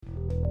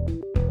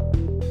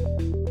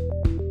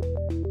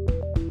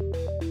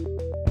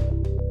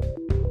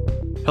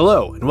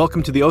Hello, and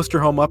welcome to the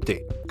Osterholm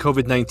Update,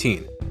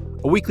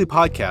 COVID-19, a weekly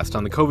podcast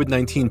on the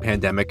COVID-19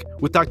 pandemic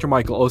with Dr.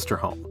 Michael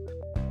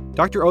Osterholm.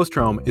 Dr.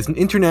 Osterholm is an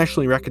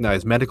internationally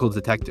recognized medical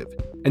detective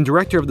and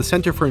director of the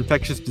Center for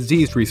Infectious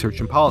Disease Research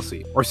and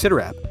Policy, or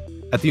CIDRAP,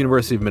 at the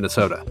University of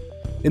Minnesota.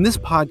 In this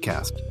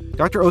podcast,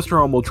 Dr.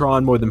 Osterholm will draw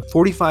on more than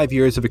 45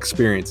 years of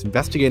experience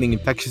investigating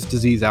infectious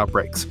disease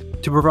outbreaks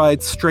to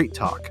provide straight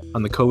talk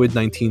on the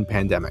COVID-19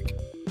 pandemic.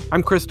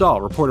 I'm Chris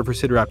Dahl, reporter for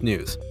CIDRAP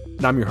News,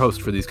 and I'm your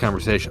host for these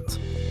conversations.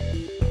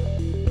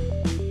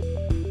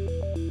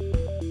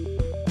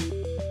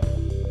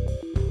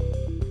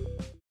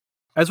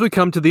 As we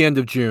come to the end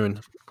of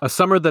June, a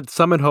summer that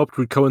some had hoped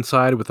would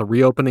coincide with a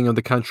reopening of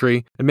the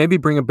country and maybe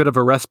bring a bit of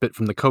a respite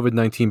from the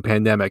COVID-19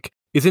 pandemic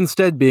is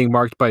instead being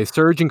marked by a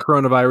surge in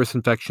coronavirus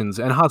infections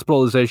and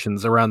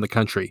hospitalizations around the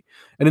country,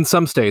 and in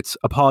some states,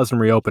 a pause in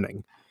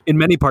reopening. In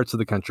many parts of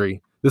the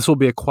country, this will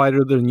be a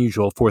quieter than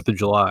usual 4th of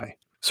July.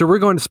 So we're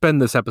going to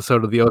spend this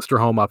episode of the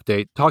Osterholm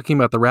Update talking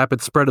about the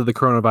rapid spread of the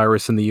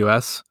coronavirus in the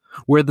U.S.,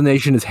 where the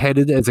nation is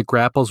headed as it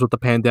grapples with the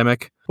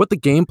pandemic, what the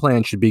game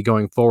plan should be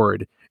going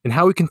forward, and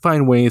how we can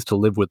find ways to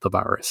live with the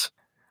virus.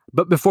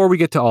 But before we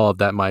get to all of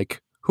that, Mike,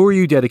 who are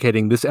you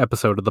dedicating this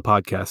episode of the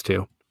podcast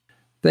to?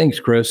 Thanks,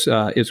 Chris.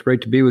 It's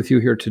great to be with you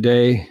here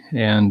today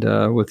and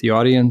with the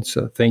audience.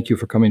 Thank you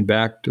for coming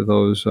back to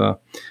those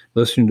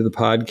listening to the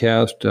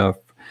podcast,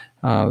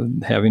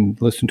 having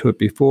listened to it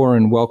before,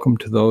 and welcome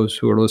to those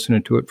who are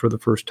listening to it for the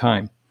first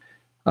time.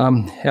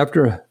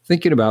 After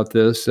thinking about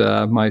this,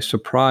 my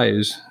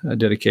surprise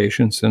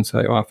dedication, since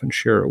I often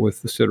share it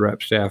with the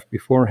CIDRAP staff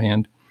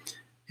beforehand,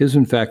 is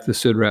in fact the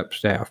CIDRAP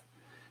staff.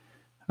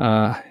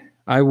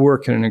 I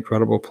work in an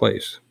incredible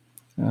place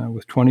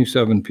with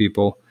 27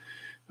 people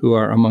who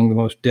are among the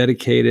most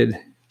dedicated,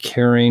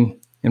 caring,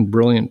 and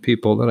brilliant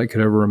people that I could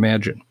ever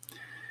imagine.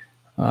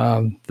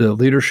 The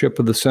leadership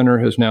of the center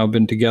has now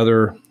been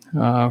together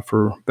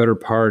for better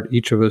part,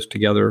 each of us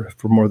together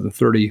for more than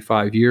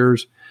 35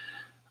 years.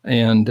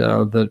 And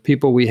the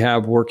people we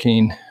have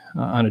working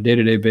on a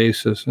day-to-day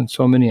basis in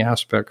so many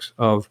aspects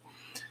of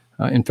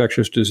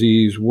infectious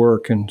disease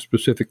work, and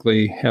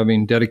specifically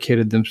having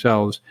dedicated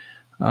themselves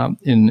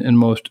in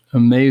most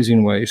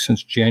amazing ways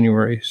since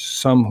January,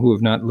 some who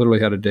have not literally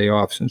had a day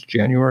off since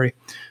January,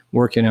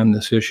 working on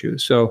this issue.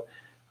 So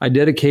I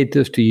dedicate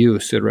this to you,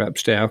 CIDRAP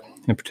staff,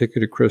 in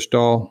particular to Chris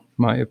Dahl,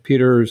 Maya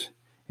Peters,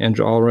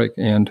 Angela Ulrich,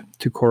 and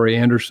to Corey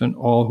Anderson,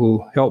 all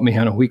who help me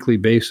on a weekly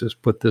basis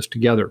put this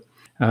together.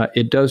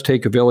 It does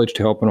take a village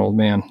to help an old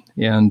man,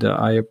 and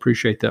I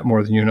appreciate that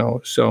more than you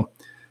know. So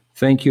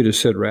thank you to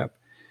CIDRAP.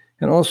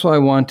 And also I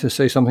want to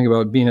say something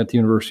about being at the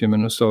University of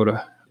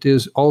Minnesota. It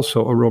is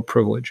also a real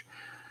privilege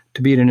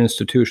to be at an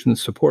institution that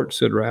supports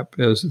CIDRAP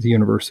as the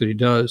university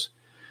does,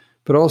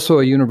 but also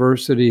a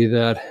university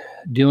that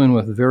dealing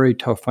with very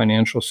tough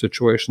financial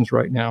situations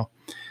right now.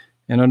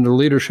 And under the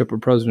leadership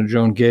of President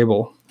Joan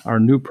Gabel, our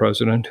new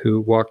president, who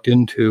walked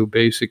into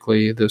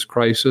basically this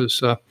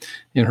crisis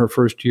in her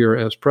first year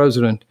as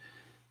president,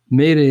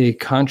 made a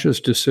conscious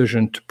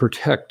decision to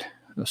protect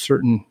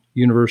certain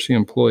university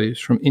employees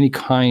from any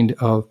kind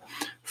of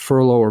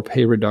furlough or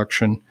pay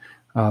reduction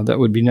that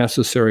would be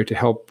necessary to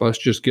help us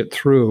just get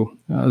through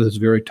this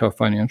very tough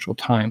financial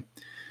time.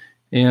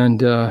 And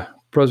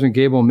President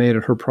Gabel made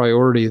it her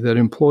priority that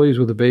employees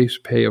with a base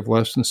pay of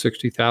less than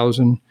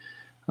 $60,000,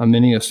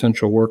 many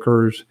essential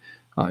workers,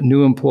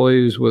 new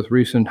employees with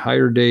recent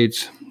hire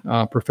dates,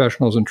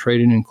 professionals in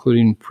training,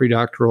 including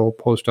predoctoral,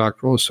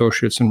 postdoctoral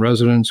associates and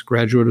residents,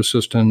 graduate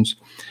assistants,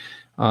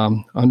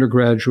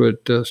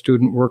 undergraduate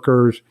student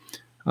workers,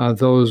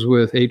 those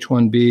with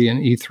H-1B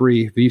and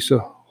E-3 visa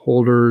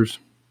holders,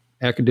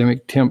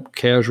 academic temp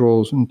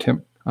casuals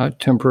and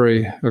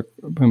temporary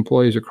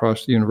employees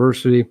across the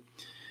university,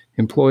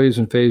 employees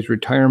in phased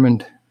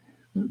retirement,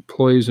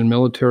 employees in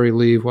military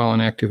leave while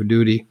on active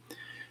duty.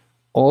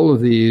 All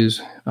of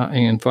these,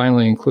 and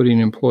finally including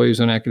employees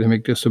on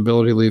academic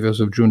disability leave as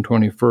of June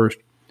 21st,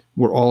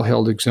 were all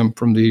held exempt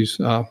from these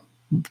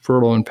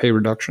furlough and pay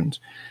reductions.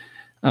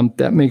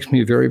 That makes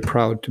me very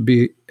proud to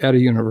be at a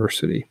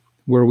university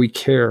where we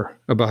care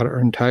about our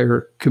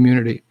entire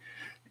community.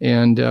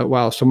 And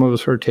while some of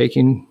us are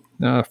taking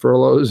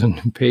furloughs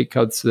and pay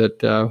cuts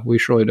that we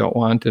surely don't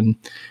want,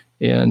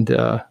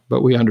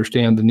 but we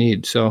understand the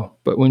need. So,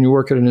 but when you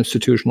work at an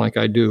institution like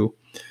I do,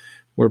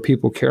 where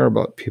people care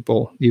about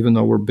people, even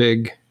though we're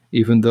big,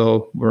 even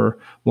though we're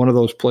one of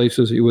those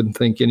places that you wouldn't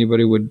think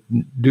anybody would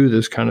do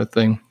this kind of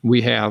thing,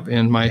 we have.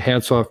 And my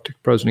hat's off to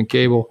President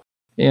Gabel,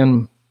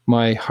 and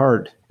my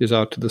heart is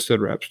out to the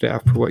CIDRAP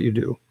staff for what you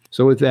do.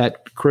 So with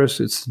that, Chris,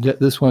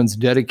 this one's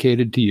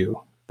dedicated to you.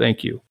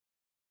 Thank you.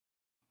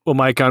 Well,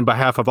 Mike, on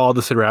behalf of all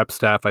the CIDRAP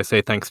staff, I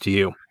say thanks to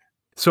you.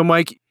 So,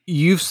 Mike,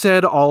 you've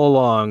said all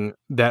along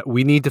that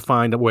we need to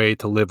find a way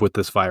to live with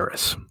this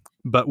virus.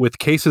 But with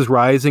cases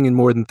rising in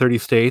more than 30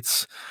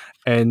 states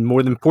and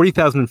more than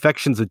 40,000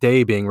 infections a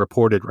day being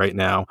reported right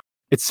now,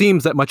 it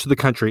seems that much of the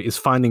country is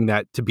finding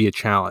that to be a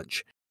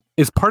challenge.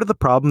 Is part of the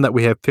problem that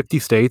we have 50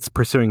 states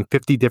pursuing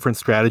 50 different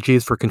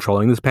strategies for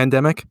controlling this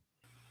pandemic?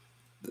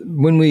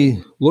 when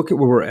we look at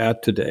where we're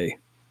at today,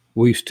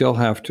 we still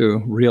have to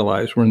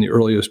realize we're in the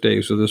earliest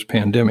days of this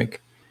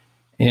pandemic.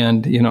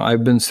 And,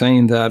 I've been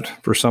saying that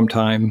for some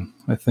time,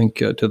 I think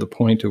to the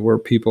point of where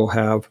people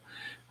have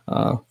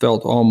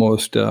felt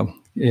almost,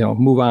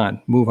 move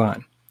on.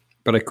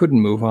 But I couldn't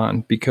move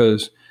on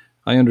because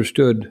I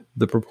understood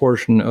the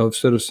proportion of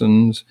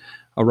citizens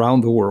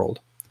around the world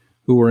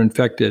who were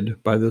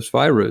infected by this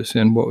virus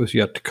and what was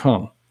yet to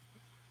come.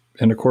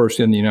 And of course,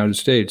 in the United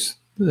States,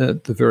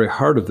 at the very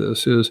heart of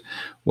this is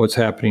what's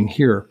happening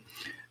here.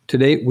 To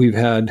date, we've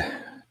had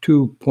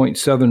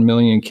 2.7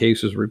 million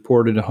cases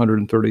reported,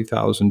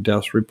 130,000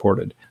 deaths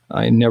reported.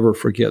 I never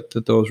forget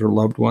that those are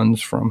loved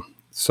ones from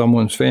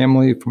someone's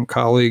family, from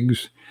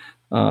colleagues,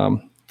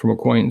 from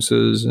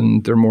acquaintances,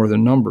 and they're more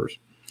than numbers.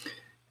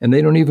 And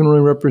they don't even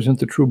really represent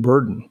the true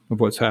burden of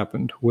what's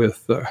happened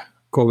with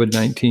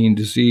COVID-19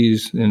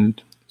 disease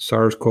and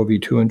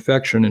SARS-CoV-2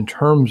 infection in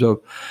terms of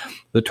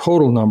the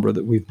total number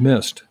that we've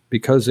missed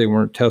because they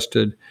weren't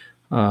tested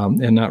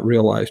and not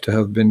realized to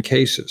have been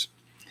cases.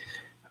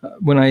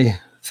 When I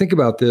think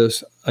about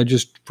this, I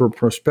just, for a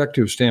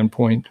perspective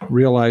standpoint,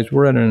 realize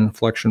we're at an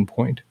inflection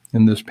point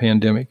in this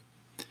pandemic.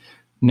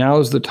 Now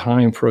is the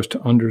time for us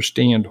to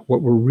understand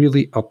what we're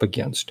really up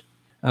against.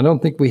 I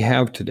don't think we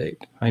have to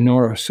date. I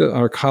know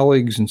our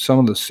colleagues in some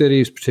of the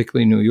cities,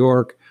 particularly New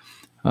York,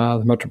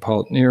 the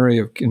metropolitan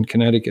area in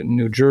Connecticut and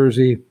New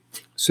Jersey,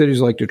 cities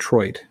like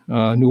Detroit,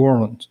 New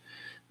Orleans,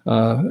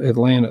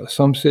 Atlanta,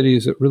 some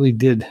cities that really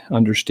did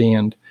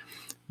understand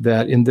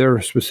that in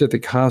their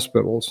specific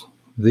hospitals,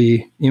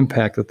 the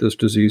impact that this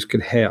disease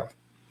could have.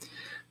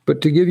 But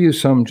to give you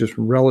some just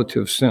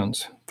relative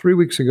sense, 3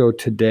 weeks ago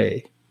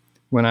today,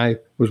 when I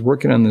was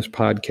working on this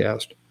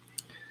podcast,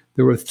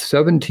 there were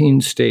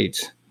 17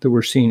 states that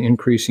were seeing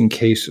increasing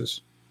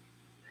cases,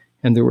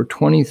 and there were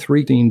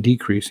 23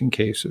 decreasing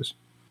cases.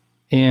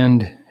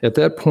 And at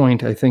that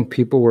point, I think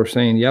people were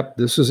saying, yep,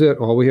 this is it.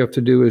 All we have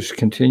to do is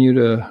continue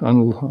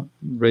to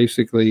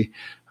basically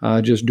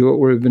just do what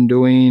we've been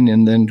doing,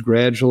 and then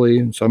gradually,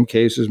 in some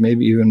cases,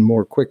 maybe even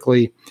more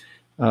quickly,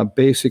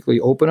 basically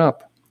open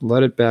up,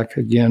 let it back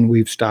again.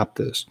 We've stopped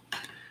this.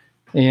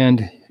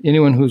 And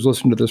anyone who's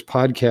listened to this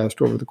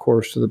podcast over the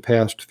course of the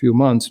past few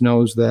months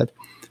knows that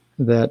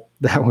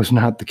was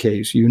not the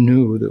case. You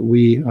knew that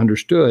we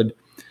understood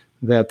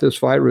that this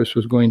virus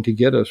was going to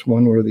get us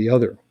one way or the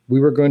other. We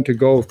were going to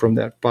go from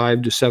that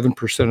 5 to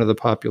 7% of the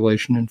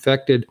population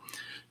infected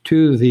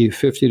to the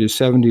 50 to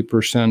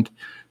 70%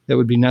 that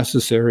would be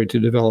necessary to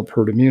develop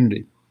herd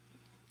immunity.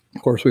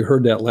 Of course, we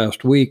heard that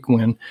last week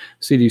when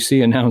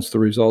CDC announced the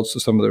results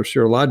of some of their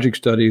serologic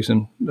studies,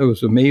 and it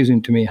was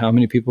amazing to me how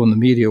many people in the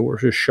media were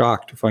just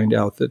shocked to find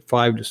out that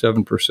 5 to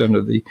 7%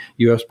 of the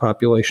U.S.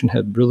 population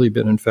had really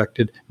been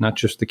infected, not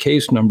just the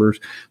case numbers,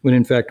 when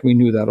in fact we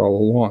knew that all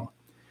along.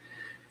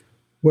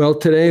 Well,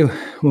 today,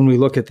 when we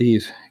look at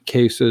these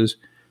cases,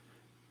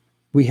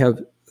 we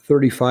have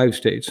 35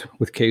 states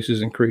with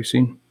cases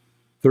increasing,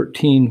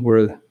 13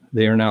 where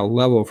they are now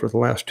level for the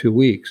last 2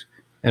 weeks,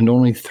 and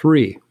only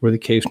 3 where the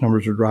case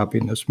numbers are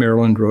dropping. That's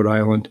Maryland, Rhode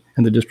Island,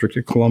 and the District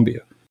of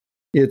Columbia.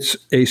 It's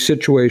a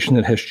situation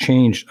that has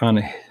changed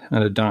on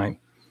a dime,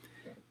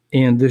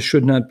 and this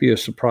should not be a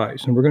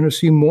surprise. And we're going to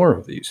see more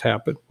of these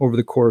happen over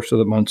the course of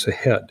the months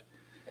ahead.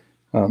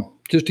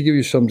 Just to give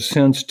you some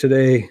sense,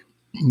 today,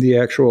 the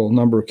actual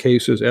number of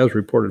cases as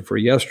reported for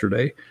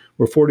yesterday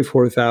were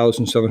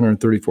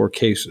 44,734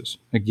 cases.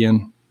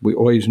 Again, we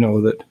always know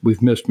that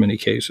we've missed many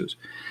cases.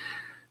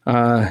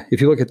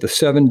 If you look at the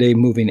 7-day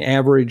moving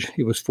average,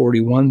 it was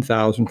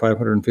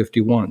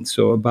 41,551.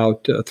 So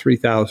about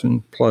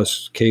 3,000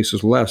 plus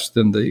cases less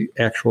than the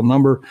actual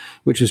number,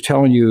 which is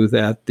telling you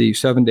that the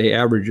 7-day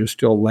average is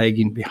still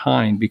lagging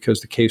behind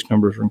because the case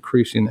numbers are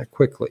increasing that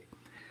quickly.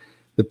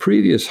 The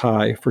previous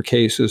high for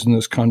cases in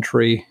this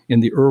country in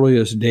the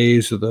earliest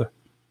days of the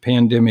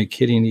pandemic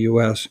hitting the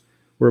U.S.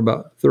 were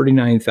about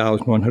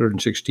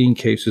 39,116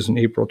 cases on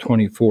April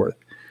 24th.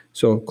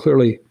 So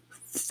clearly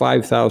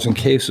 5,000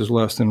 cases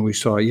less than we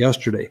saw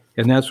yesterday.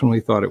 And that's when we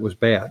thought it was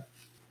bad.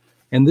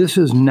 And this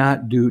is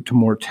not due to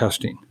more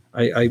testing.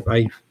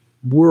 I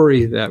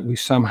worry that we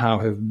somehow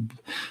have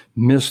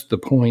missed the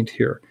point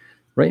here.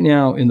 Right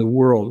now in the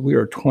world, we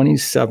are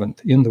 27th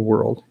in the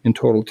world in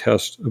total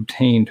tests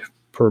obtained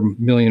per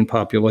million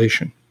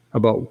population.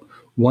 About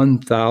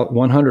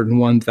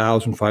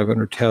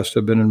 101,500 tests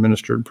have been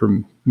administered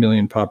per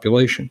million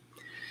population.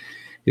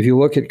 If you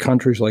look at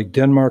countries like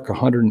Denmark,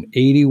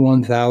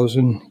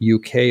 181,000,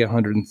 UK,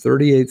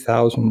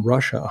 138,000,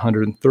 Russia,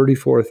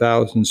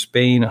 134,000,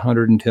 Spain,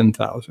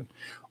 110,000,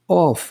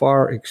 all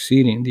far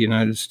exceeding the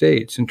United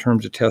States in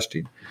terms of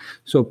testing.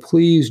 So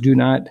please do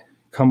not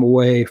come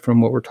away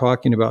from what we're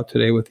talking about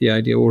today with the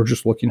idea we're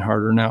just looking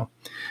harder now.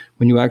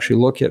 When you actually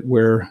look at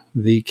where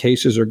the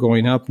cases are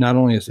going up, not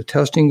only is the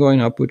testing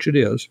going up, which it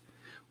is,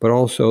 but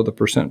also the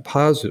percent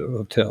positive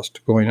of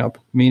tests going up,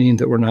 meaning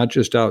that we're not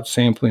just out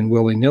sampling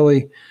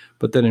willy-nilly,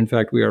 but that in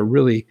fact we are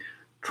really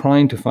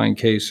trying to find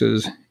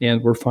cases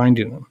and we're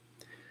finding them.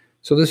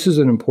 So this is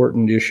an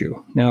important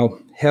issue. Now,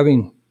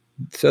 having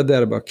said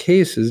that about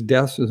cases,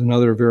 deaths is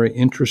another very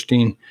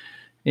interesting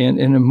and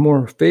a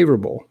more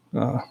favorable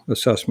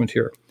assessment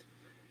here.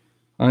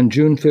 On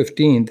June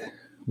 15th,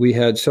 we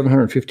had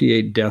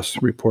 758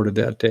 deaths reported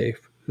that day,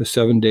 the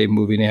 7-day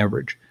moving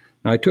average.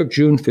 Now, I took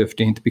June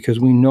 15th because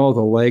we know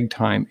the lag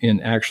time in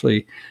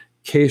actually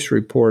case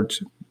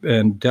reports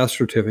and death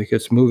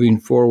certificates moving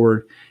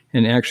forward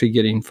and actually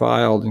getting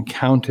filed and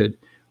counted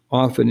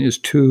often is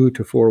 2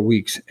 to 4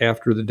 weeks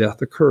after the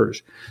death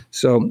occurs.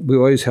 So we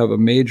always have a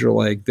major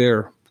lag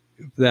there,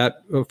 that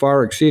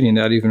far exceeding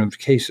that even of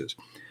cases.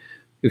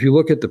 If you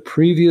look at the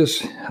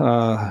previous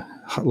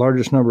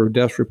largest number of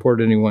deaths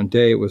reported in one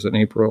day, it was on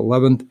April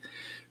 11th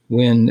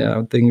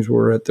when things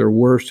were at their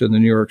worst in the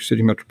New York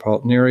City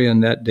metropolitan area,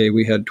 and that day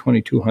we had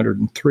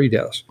 2,203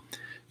 deaths.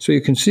 So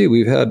you can see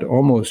we've had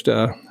almost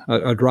a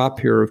drop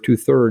here of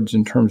 2/3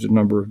 in terms of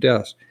number of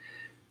deaths.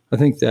 I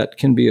think that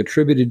can be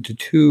attributed to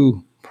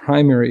two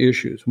primary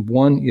issues.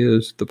 One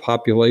is the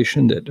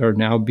population that are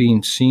now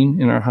being seen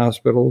in our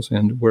hospitals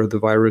and where the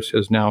virus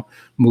has now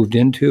moved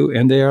into,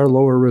 and they are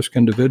lower risk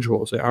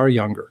individuals. They are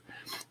younger.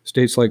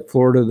 States like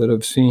Florida that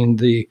have seen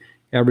the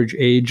average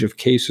age of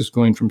cases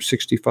going from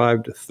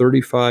 65 to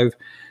 35.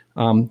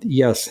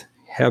 Yes,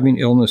 having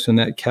illness in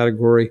that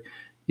category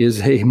is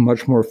a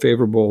much more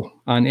favorable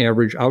on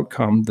average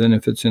outcome than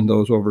if it's in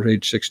those over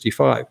age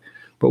 65.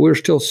 But we're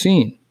still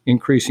seeing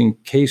increasing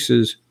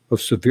cases of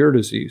severe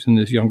disease in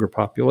these younger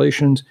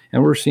populations,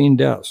 and we're seeing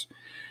deaths.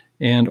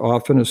 And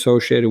often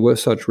associated with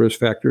such risk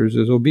factors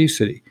is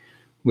obesity,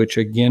 which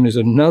again is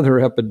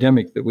another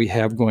epidemic that we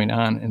have going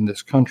on in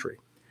this country.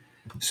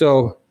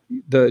 So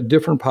the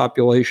different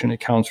population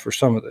accounts for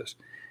some of this.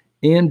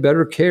 And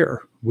better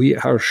care. We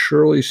are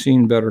surely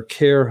seeing better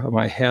care.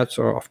 My hats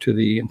are off to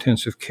the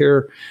intensive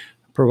care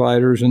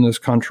providers in this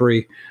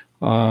country.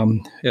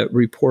 It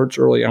reports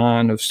early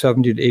on of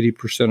 70 to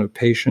 80% of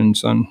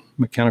patients on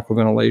mechanical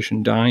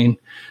ventilation dying.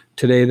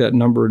 Today, that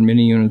number in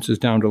many units is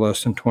down to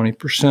less than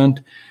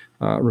 20%.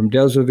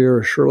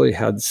 Remdesivir surely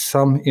had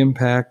some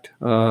impact.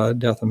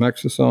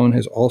 Dexamethasone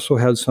has also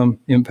had some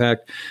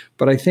impact.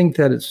 But I think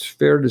that it's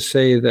fair to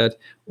say that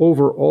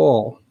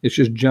overall, it's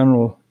just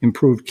general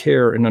improved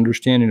care and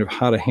understanding of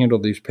how to handle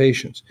these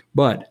patients.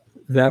 But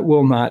that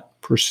will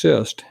not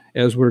persist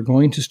as we're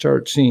going to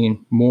start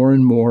seeing more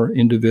and more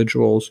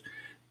individuals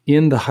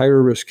in the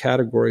higher risk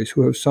categories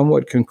who have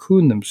somewhat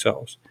cocooned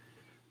themselves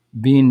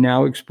being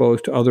now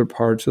exposed to other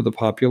parts of the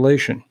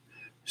population.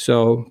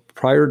 So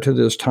prior to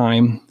this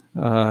time,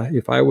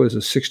 if I was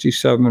a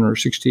 67 or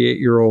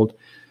 68-year-old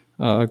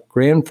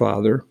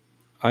grandfather,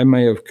 I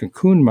may have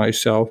cocooned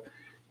myself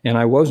and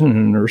I wasn't in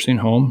a nursing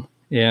home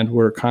and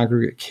where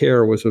congregate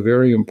care was a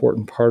very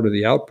important part of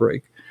the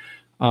outbreak.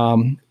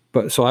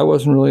 But so I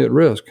wasn't really at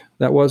risk.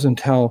 That wasn't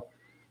until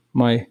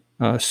my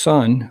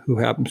son, who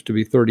happens to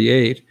be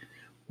 38,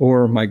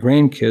 or my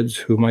grandkids,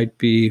 who might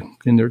be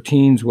in their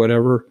teens,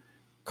 whatever,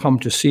 come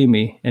to see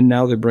me, and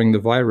now they bring the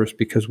virus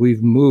because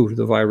we've moved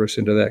the virus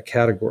into that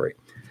category.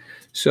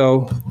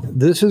 So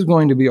this is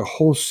going to be a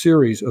whole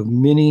series of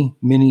many,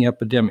 many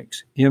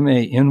epidemics,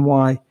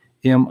 M-A-N-Y,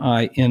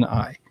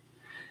 M-I-N-I.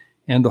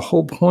 And the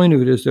whole point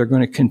of it is they're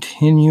going to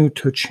continue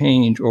to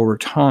change over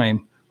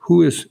time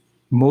who is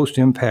most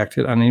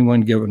impacted on any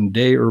one given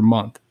day or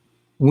month.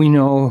 We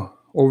know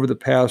over the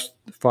past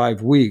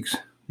 5 weeks,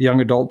 the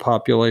young adult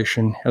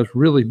population has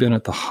really been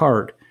at the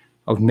heart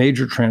of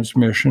major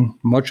transmission,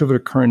 much of it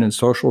occurring in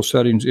social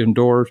settings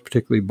indoors,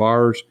 particularly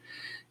bars,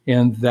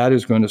 and that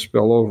is going to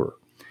spill over.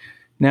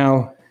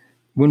 Now,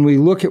 when we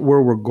look at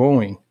where we're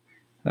going,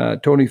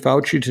 Tony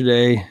Fauci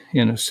today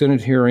in a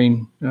Senate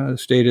hearing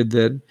stated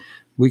that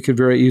we could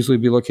very easily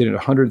be looking at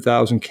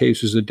 100,000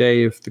 cases a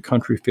day if the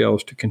country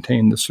fails to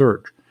contain the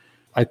surge.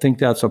 I think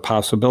that's a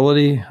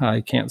possibility.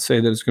 I can't say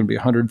that it's going to be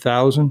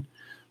 100,000,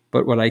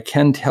 but what I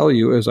can tell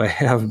you, as I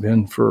have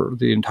been for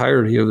the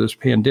entirety of this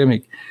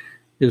pandemic,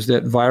 is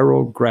that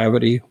viral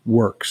gravity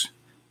works.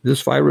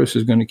 This virus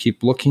is going to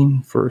keep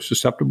looking for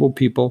susceptible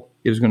people.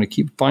 It is going to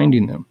keep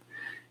finding them.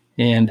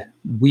 And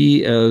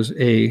we as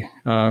a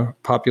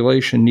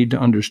population need to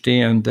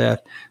understand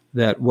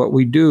that what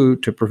we do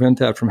to prevent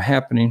that from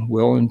happening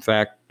will, in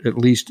fact, at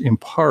least in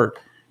part,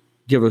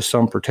 give us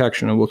some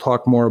protection. And we'll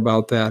talk more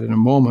about that in a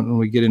moment when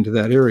we get into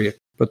that area.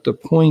 But the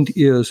point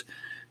is,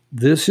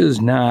 this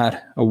is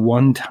not a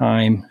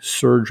one-time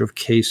surge of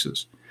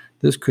cases.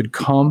 This could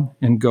come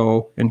and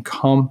go and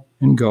come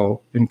and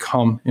go and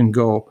come and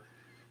go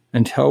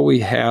until we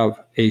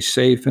have a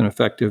safe and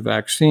effective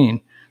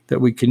vaccine that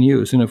we can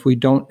use. And if we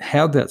don't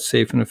have that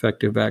safe and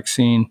effective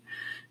vaccine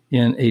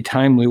in a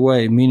timely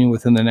way, meaning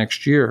within the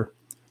next year,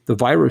 the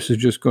virus is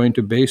just going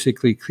to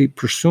basically keep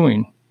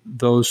pursuing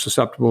those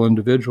susceptible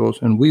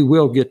individuals, and we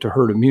will get to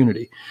herd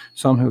immunity.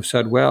 Some have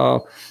said,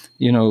 well,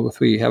 if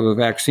we have a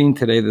vaccine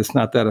today that's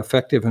not that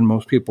effective and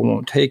most people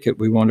won't take it,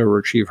 we won't ever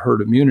achieve herd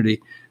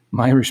immunity.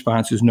 My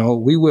response is no,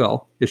 we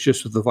will. It's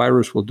just that the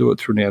virus will do it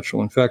through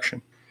natural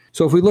infection.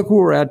 So if we look where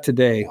we're at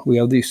today, we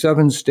have these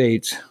 7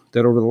 states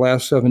that over the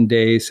last 7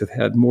 days have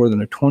had more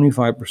than a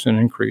 25%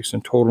 increase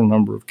in total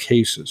number of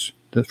cases.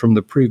 from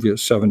the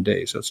previous 7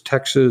 days. That's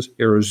Texas,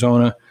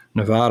 Arizona,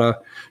 Nevada,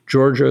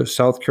 Georgia,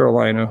 South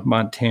Carolina,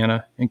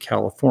 Montana, and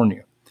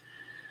California.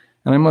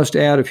 And I must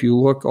add, if you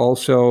look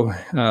also,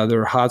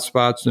 there are hot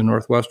spots in the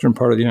northwestern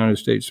part of the United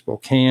States,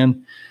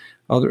 Spokane,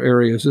 other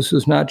areas. This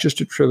is not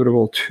just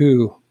attributable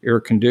to air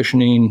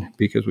conditioning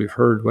because we've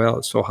heard, well,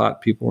 it's so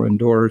hot, people are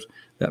indoors.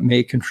 That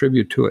may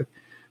contribute to it.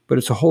 But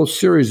it's a whole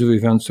series of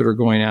events that are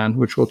going on,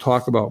 which we'll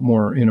talk about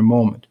more in a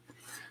moment.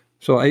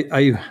 So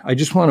I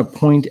just want to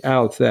point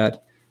out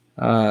that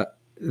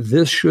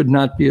this should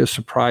not be a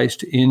surprise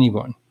to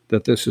anyone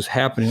that this is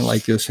happening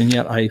like this. And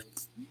yet I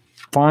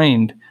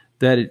find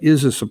that it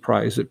is a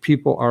surprise, that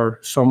people are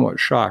somewhat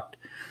shocked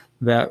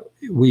that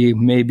we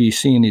may be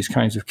seeing these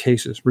kinds of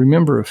cases.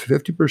 Remember, if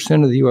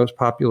 50% of the U.S.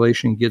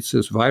 population gets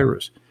this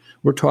virus,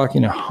 we're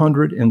talking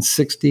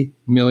 160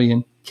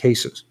 million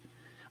cases.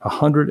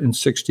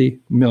 160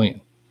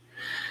 million.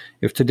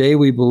 If today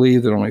we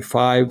believe that only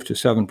 5 to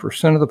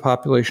 7% of the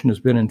population has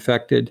been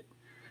infected,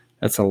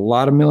 that's a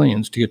lot of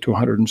millions to get to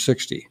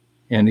 160.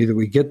 And either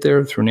we get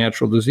there through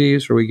natural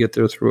disease or we get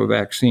there through a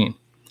vaccine.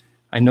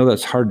 I know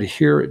that's hard to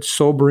hear, it's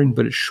sobering,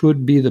 but it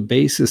should be the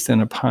basis then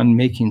upon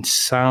making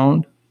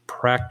sound,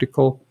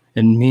 practical,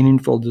 and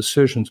meaningful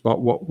decisions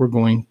about what we're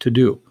going to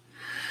do.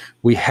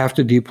 We have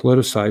to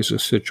depoliticize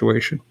this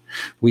situation.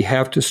 We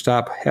have to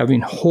stop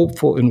having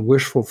hopeful and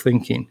wishful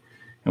thinking.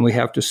 And we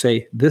have to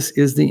say, this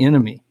is the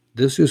enemy.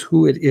 This is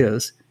who it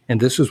is. And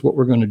this is what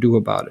we're going to do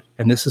about it.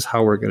 And this is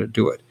how we're going to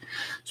do it.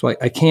 So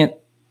I can't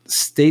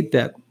state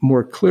that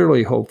more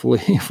clearly,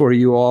 hopefully, for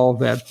you all,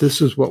 that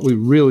this is what we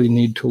really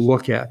need to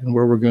look at and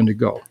where we're going to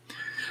go.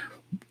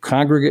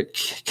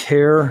 Congregate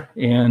care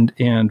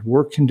and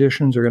work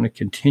conditions are going to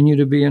continue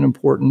to be an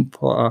important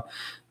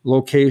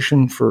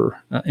location for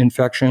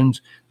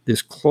infections.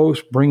 This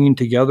close bringing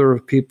together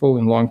of people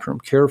in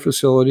long-term care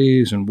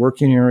facilities and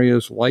working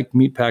areas like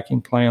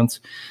meatpacking plants,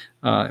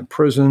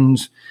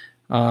 prisons,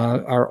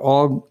 are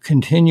all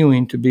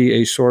continuing to be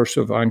a source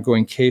of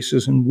ongoing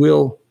cases and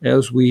will,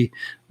 as we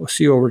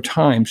see over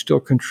time, still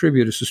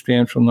contribute a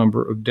substantial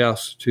number of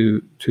deaths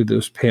to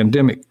this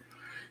pandemic.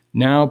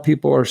 Now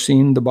people are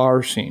seeing the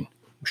bar scene.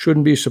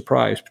 Shouldn't be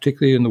surprised,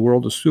 particularly in the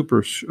world of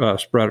super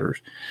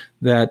spreaders,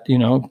 that,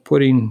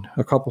 putting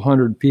a couple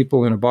hundred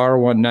people in a bar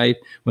one night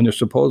when they're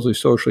supposedly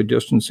socially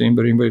distancing,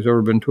 but anybody who's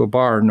ever been to a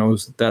bar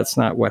knows that that's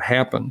not what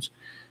happens.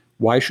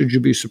 Why should you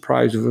be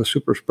surprised if a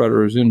super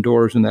spreader is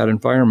indoors in that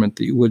environment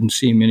that you wouldn't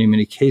see many,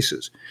 many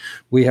cases?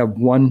 We have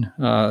one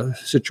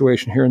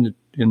situation here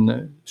in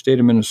the state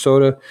of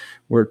Minnesota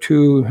where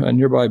two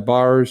nearby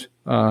bars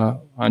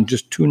on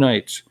just 2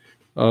 nights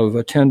of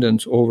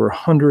attendance, over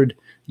 100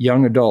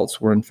 young adults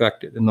were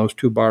infected in those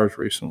 2 bars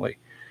recently.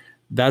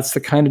 That's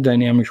the kind of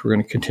dynamics we're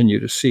going to continue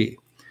to see.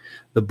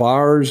 The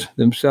bars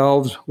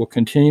themselves will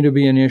continue to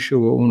be an issue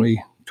when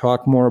we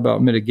talk more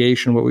about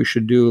mitigation, what we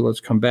should do. Let's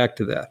come back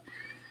to that.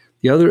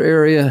 The other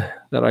area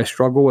that I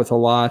struggle with a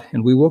lot,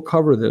 and we will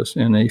cover this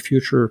in a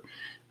future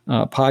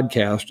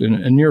podcast, in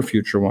a near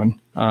future one,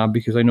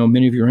 because I know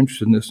many of you are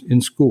interested in this, in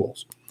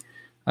schools.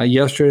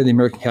 Yesterday, the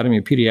American Academy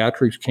of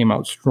Pediatrics came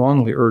out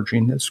strongly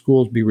urging that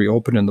schools be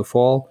reopened in the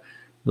fall.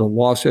 The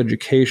lost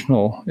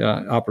educational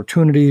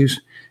opportunities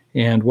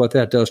and what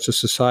that does to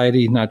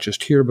society, not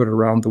just here, but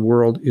around the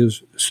world,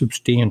 is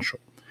substantial.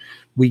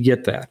 We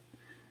get that.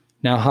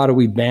 Now, how do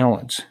we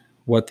balance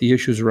what the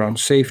issues around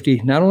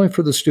safety, not only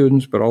for the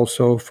students, but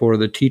also for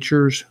the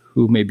teachers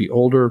who may be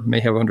older, may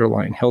have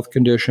underlying health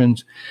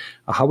conditions?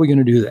 How are we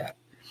going to do that?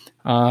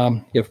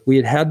 If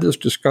we had this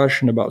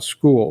discussion about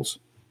schools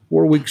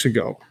 4 weeks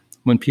ago,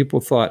 when people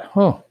thought,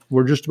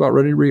 we're just about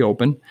ready to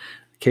reopen,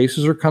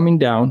 cases are coming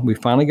down, we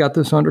finally got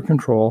this under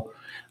control,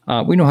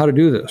 we know how to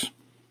do this,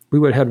 we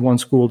would have had one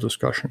school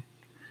discussion.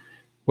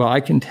 Well, I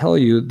can tell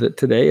you that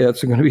today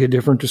that's going to be a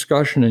different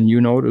discussion, and you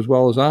know it as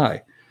well as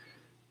I.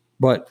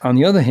 But on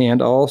the other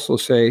hand, I'll also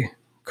say,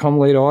 come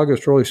late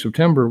August, early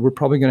September, we're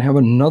probably going to have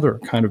another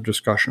kind of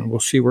discussion. We'll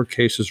see where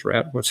cases are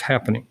at, what's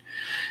happening.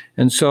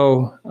 And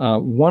so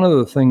one of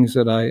the things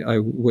that I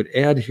would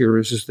add here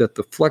is that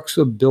the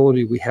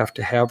flexibility we have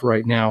to have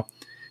right now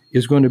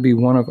is going to be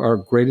one of our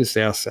greatest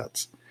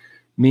assets,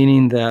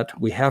 meaning that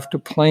we have to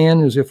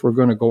plan as if we're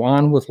going to go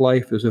on with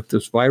life as if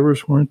this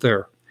virus weren't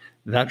there.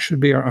 That should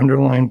be our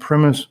underlying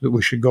premise, that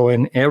we should go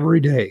in every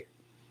day.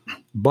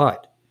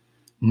 But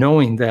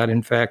knowing that,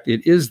 in fact,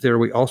 it is there,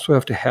 we also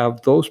have to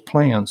have those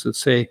plans that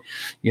say,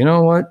 you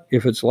know what,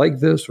 if it's like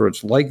this, or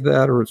it's like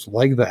that, or it's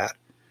like that,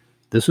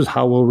 this is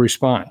how we'll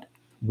respond.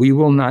 We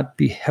will not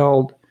be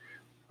held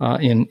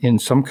in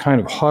some kind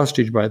of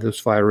hostage by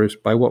this virus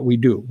by what we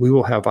do. We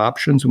will have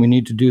options, and we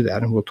need to do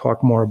that, and we'll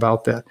talk more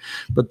about that.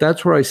 But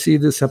that's where I see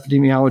this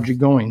epidemiology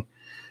going.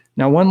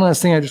 Now, one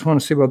last thing I just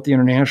want to say about the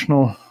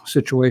international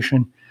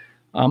situation.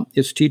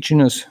 It's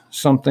teaching us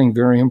something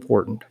very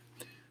important.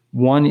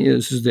 One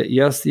is that,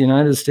 yes, the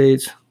United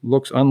States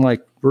looks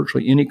unlike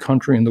virtually any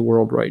country in the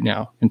world right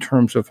now in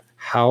terms of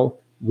how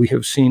we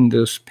have seen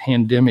this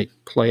pandemic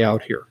play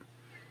out here.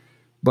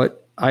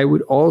 But I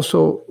would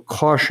also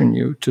caution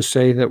you to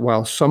say that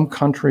while some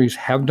countries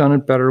have done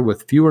it better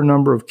with fewer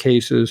number of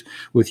cases,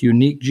 with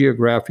unique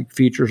geographic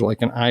features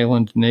like an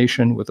island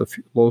nation with a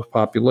low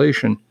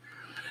population,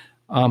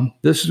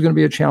 this is going to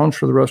be a challenge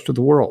for the rest of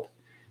the world.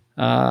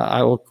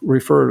 I will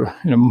refer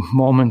in a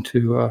moment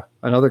to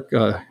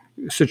another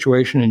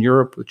situation in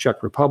Europe, the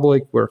Czech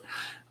Republic, where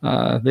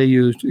they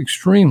used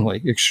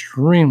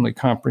extremely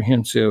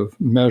comprehensive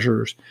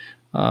measures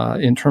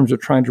in terms of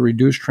trying to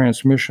reduce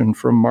transmission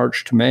from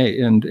March to May,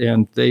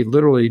 and they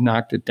literally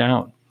knocked it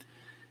down.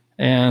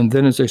 And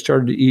then as they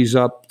started to ease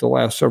up the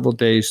last several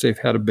days, they've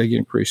had a big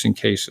increase in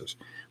cases.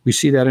 We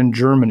see that in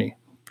Germany,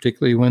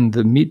 particularly when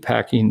the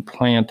meatpacking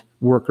plant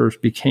workers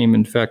became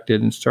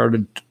infected and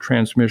started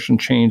transmission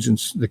chains in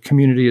the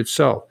community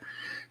itself.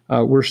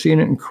 We're seeing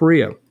it in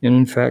Korea. And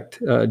in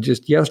fact,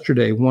 just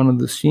yesterday, one of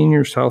the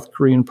senior South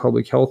Korean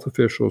public health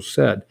officials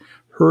said,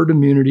 herd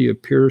immunity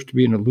appears to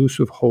be an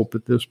elusive hope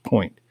at this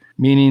point,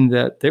 meaning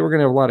that they were going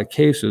to have a lot of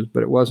cases,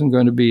 but it wasn't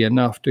going to be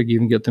enough to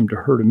even get them to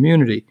herd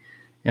immunity,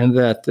 and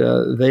that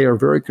they are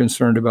very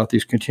concerned about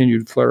these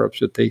continued flare-ups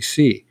that they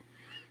see.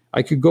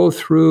 I could go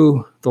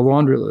through the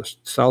laundry list.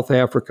 South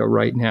Africa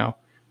right now,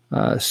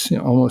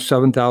 almost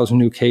 7,000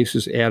 new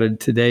cases added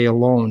today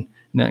alone,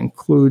 and that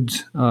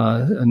includes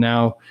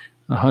now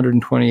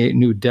 128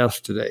 new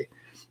deaths today.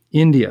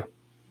 India,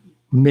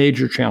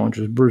 major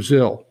challenges.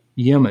 Brazil,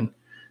 Yemen.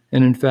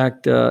 And in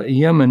fact,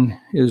 Yemen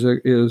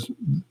is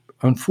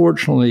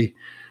unfortunately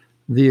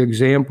the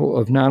example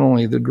of not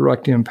only the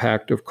direct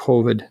impact of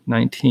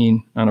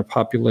COVID-19 on a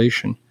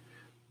population,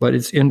 but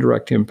its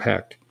indirect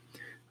impact.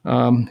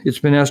 It's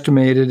been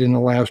estimated in the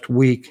last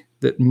week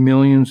that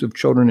millions of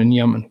children in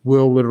Yemen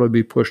will literally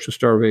be pushed to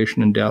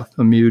starvation and death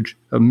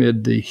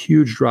amid the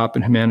huge drop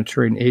in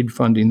humanitarian aid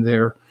funding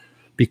there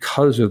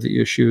because of the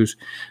issues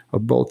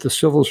of both the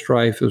civil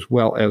strife as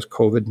well as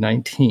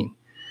COVID-19.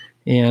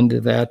 And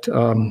that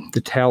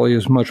the tally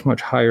is much,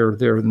 much higher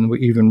there than we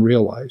even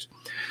realize.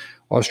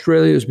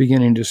 Australia is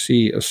beginning to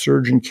see a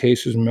surge in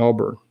cases in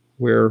Melbourne,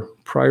 where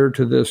prior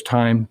to this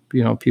time,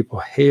 people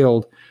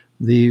hailed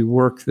the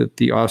work that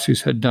the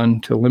Aussies had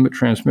done to limit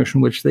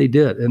transmission, which they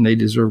did, and they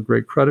deserve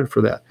great credit for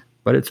that.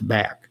 But it's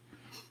back.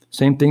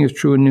 Same thing is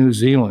true in New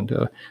Zealand,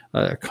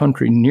 a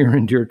country near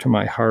and dear to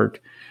my heart.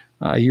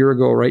 A year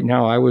ago, right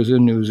now, I was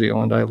in New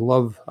Zealand. I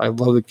love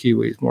the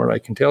Kiwis more than I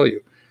can tell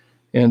you,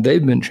 and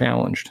they've been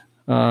challenged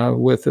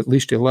with at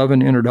least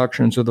 11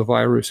 introductions of the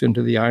virus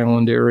into the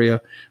island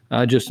area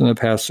just in the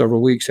past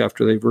several weeks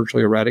after they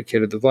virtually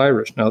eradicated the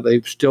virus. Now,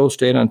 they've still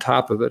stayed on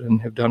top of it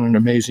and have done an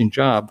amazing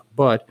job,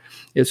 but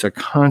it's a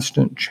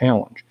constant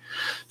challenge.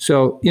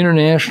 So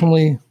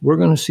internationally, we're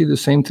going to see the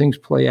same things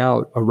play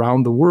out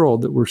around the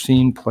world that we're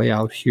seeing play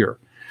out here.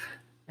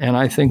 And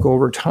I think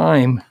over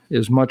time,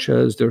 as much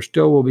as there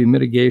still will be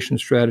mitigation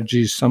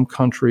strategies some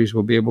countries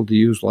will be able to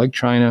use, like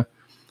China,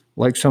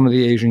 like some of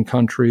the Asian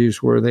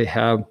countries where they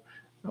have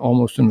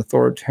almost an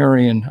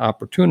authoritarian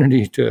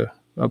opportunity to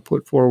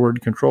put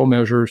forward control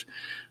measures,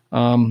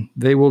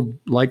 they will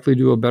likely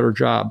do a better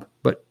job.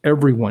 But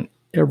everyone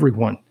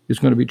is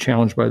going to be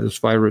challenged by this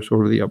virus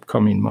over the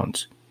upcoming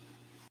months.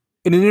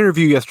 In an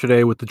interview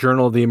yesterday with the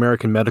Journal of the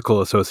American Medical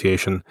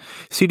Association,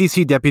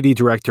 CDC Deputy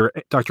Director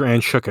Dr.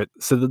 Anne Schuchat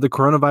said that the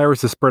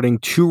coronavirus is spreading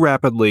too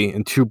rapidly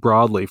and too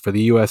broadly for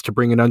the U.S. to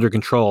bring it under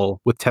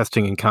control with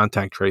testing and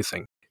contact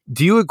tracing.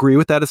 Do you agree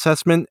with that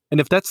assessment? And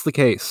if that's the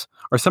case,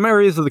 are some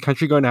areas of the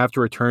country going to have to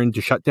return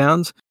to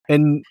shutdowns?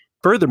 And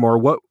furthermore,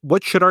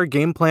 what should our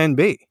game plan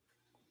be?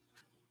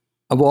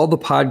 Of all the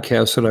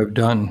podcasts that I've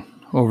done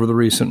over the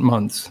recent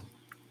months,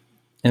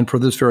 and for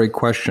this very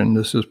question,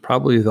 this is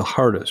probably the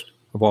hardest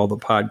of all the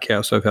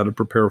podcasts I've had to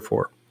prepare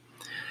for.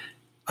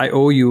 I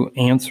owe you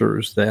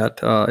answers that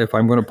if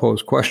I'm going to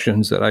pose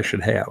questions that I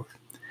should have.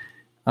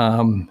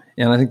 And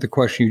I think the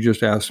question you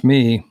just asked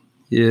me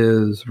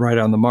is right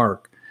on the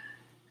mark.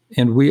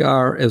 And we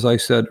are, as I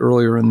said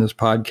earlier in this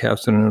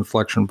podcast, at an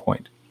inflection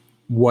point.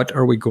 What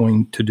are we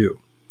going to do?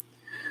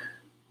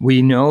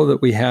 We know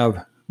that we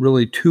have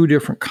really two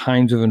different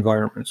kinds of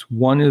environments.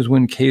 One is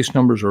when case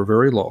numbers are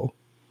very low,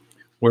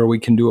 where we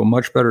can do a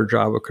much better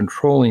job of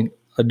controlling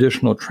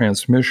additional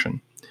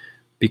transmission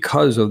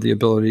because of the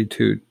ability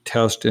to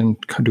test and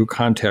do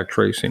contact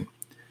tracing.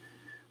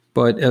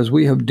 But as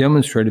we have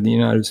demonstrated in the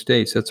United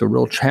States, that's a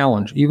real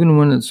challenge, even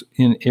when it's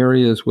in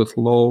areas with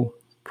low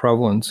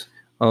prevalence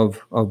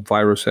of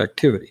virus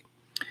activity.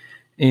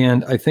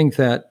 And I think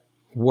that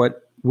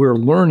what we're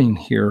learning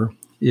here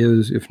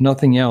is, if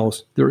nothing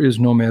else, there is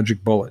no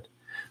magic bullet.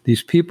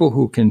 These people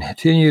who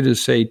continue to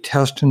say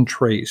test and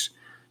trace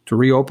to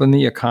reopen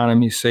the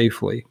economy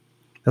safely,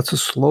 that's a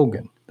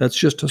slogan. That's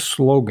just a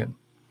slogan.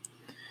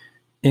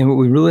 And what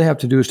we really have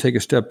to do is take a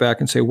step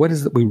back and say, what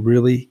is it we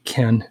really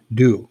can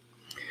do?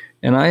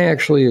 And I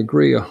actually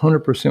agree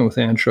 100% with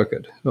Anne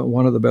Schuchat,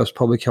 one of the best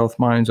public health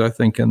minds, I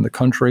think, in the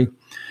country.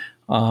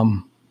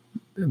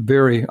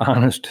 Very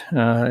honest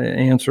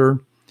answer.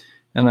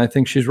 And I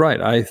think she's right.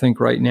 I think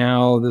right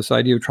now, this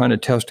idea of trying to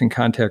test and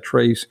contact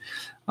trace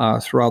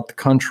throughout the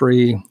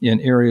country in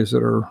areas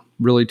that are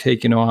really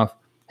taking off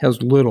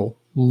has little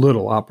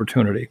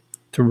opportunity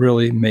to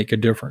really make a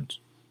difference.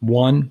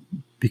 One,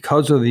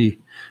 because of the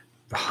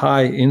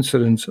high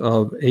incidence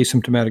of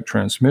asymptomatic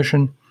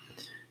transmission,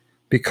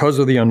 because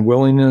of the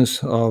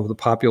unwillingness of the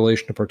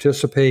population to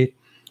participate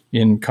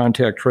in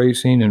contact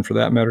tracing and, for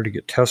that matter, to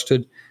get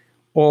tested,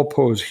 all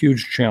pose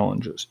huge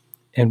challenges.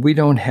 And we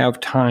don't have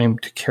time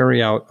to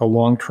carry out a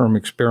long-term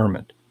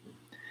experiment.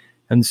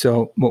 And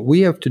so what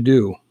we have to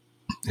do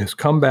is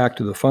come back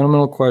to the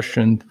fundamental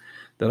question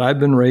that I've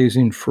been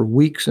raising for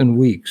weeks and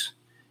weeks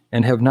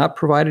and have not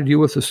provided you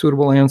with a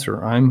suitable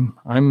answer. I'm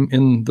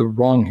in the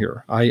wrong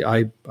here.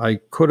 I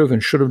could have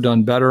and should have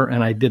done better,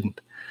 and I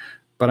didn't.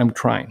 But I'm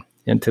trying.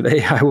 And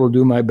today I will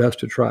do my best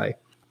to try.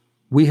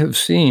 We have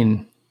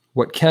seen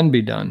what can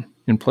be done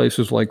in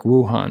places like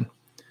Wuhan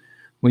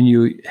when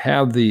you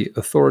have the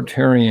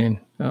authoritarian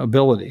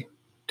ability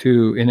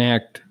to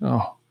enact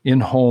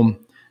in-home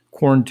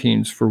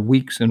quarantines for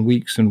weeks and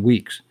weeks and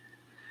weeks.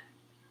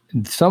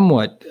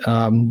 Somewhat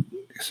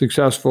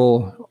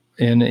successful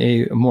in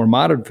a more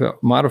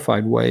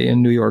modified way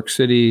in New York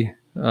City,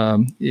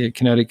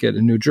 Connecticut,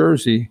 and New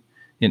Jersey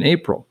in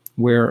April,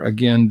 where,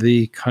 again,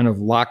 the kind of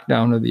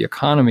lockdown of the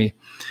economy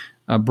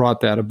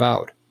brought that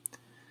about.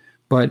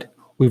 But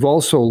we've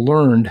also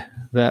learned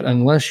that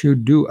unless you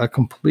do a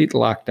complete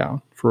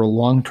lockdown for a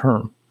long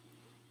term,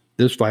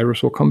 this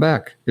virus will come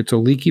back. It's a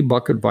leaky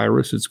bucket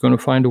virus. It's going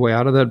to find a way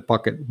out of that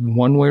bucket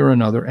one way or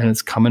another, and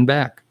it's coming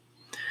back.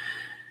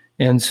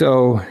 And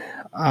so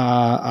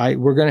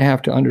we're going to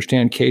have to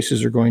understand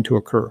cases are going to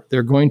occur.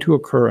 They're going to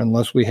occur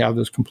unless we have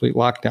this complete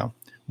lockdown.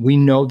 We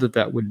know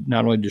that would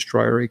not only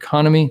destroy our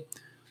economy,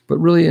 but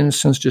really, in a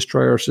sense,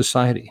 destroy our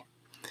society.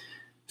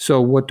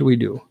 So what do we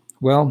do?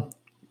 Well,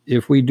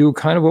 if we do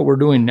kind of what we're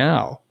doing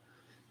now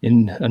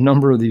in a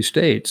number of these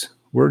states,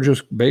 we're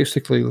just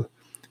basically,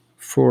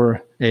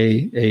 for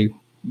a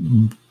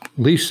at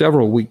least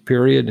several week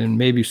period and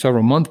maybe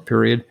several month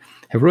period,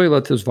 have really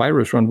let this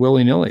virus run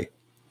willy-nilly.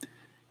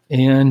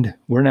 And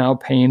we're now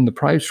paying the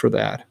price for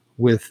that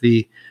with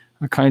the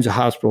kinds of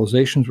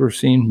hospitalizations we're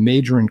seeing,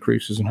 major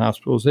increases in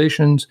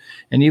hospitalizations.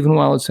 And even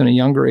while it's in a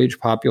younger age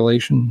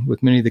population,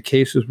 with many of the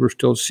cases, we're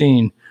still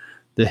seeing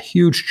the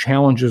huge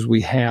challenges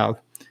we have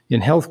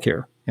in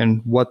healthcare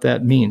and what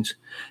that means.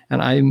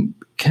 And I'm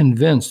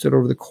convinced that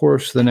over the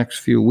course of the next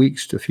few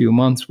weeks to few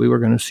months, we were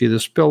going to see the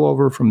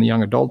spillover from the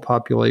young adult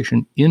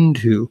population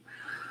into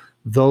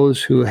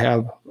those who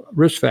have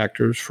risk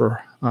factors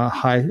for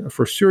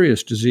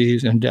serious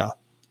disease and death.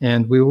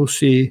 And we will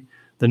see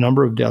the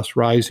number of deaths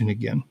rising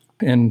again,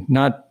 and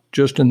not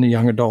just in the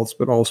young adults,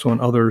 but also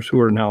in others who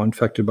are now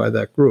infected by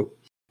that group.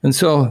 And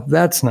so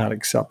that's not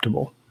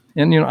acceptable.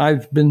 And,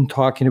 I've been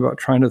talking about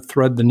trying to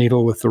thread the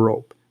needle with the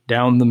rope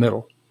down the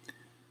middle.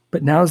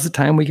 But now's the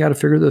time we got to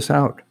figure this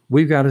out.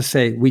 We've got to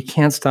say, we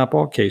can't stop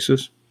all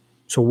cases.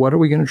 So what are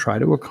we going to try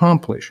to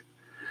accomplish?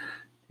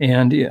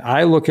 And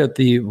I look at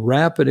the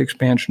rapid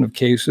expansion of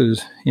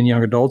cases in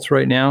young adults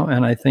right now,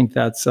 and I think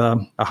that's a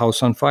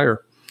house on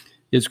fire.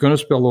 It's going to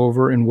spill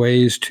over in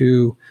ways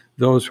to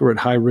those who are at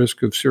high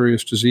risk of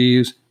serious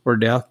disease or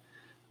death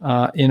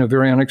in a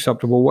very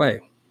unacceptable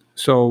way.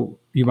 So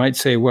you might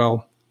say,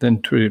 well,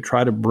 then to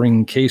try to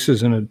bring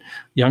cases in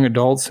young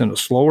adults in a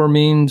slower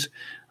means,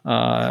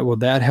 will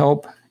that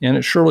help? And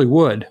it surely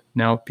would.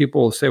 Now,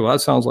 people will say, well, that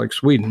sounds like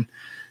Sweden.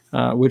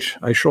 Which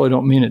I surely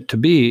don't mean it to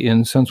be in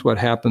the sense what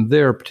happened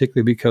there,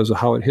 particularly because of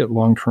how it hit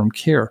long-term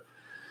care.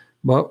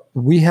 But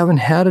we haven't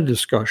had a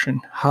discussion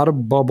how to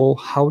bubble,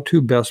 how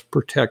to best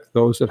protect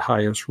those at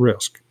highest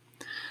risk.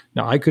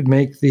 Now, I could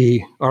make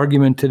the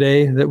argument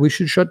today that we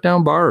should shut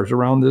down bars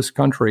around this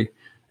country,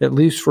 at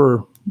least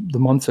for the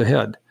months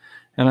ahead.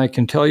 And I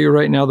can tell you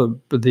right now,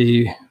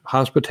 the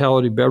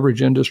hospitality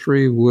beverage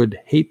industry would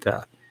hate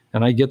that.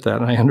 And I get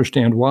that, and I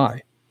understand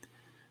why.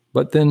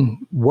 But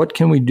then what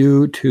can we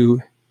do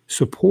to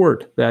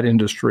support that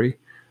industry,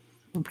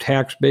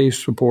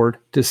 tax-based support,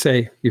 to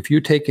say, if you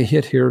take a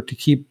hit here to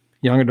keep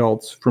young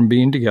adults from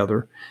being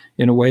together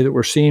in a way that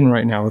we're seeing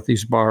right now with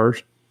these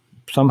bars,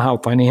 somehow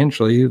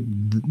financially,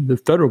 the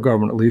federal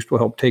government at least will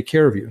help take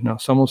care of you. Now,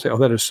 some will say, oh,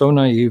 that is so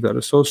naive, that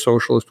is so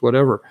socialist,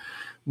 whatever.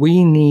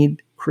 We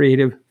need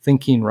creative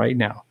thinking right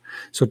now.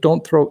 So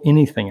don't throw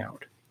anything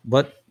out.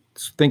 Let's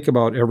think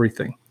about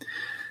everything.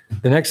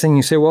 The next thing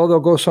you say, well, they'll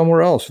go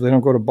somewhere else. They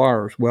don't go to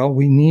bars. Well,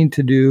 we need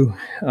to do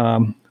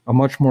a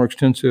much more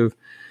extensive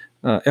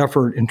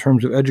effort in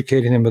terms of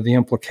educating them of the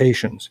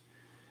implications.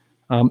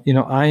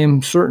 I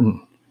am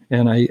certain,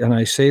 and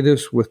I say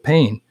this with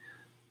pain,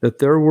 that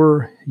there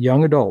were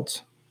young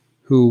adults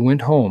who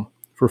went home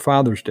for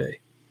Father's Day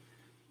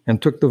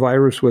and took the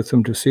virus with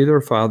them to see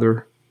their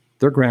father,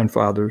 their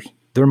grandfathers,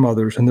 their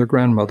mothers, and their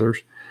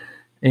grandmothers.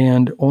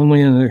 And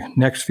only in the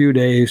next few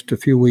days to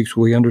few weeks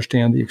will we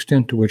understand the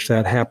extent to which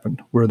that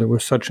happened, where there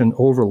was such an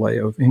overlay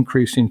of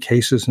increasing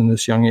cases in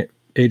this young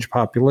age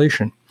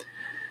population.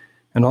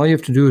 And all you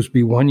have to do is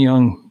be one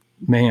young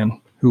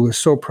man who was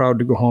so proud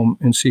to go home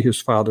and see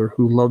his father,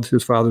 who loved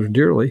his father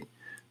dearly,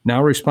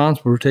 now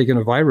responsible for taking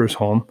a virus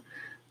home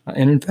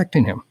and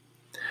infecting him.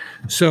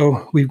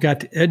 So we've got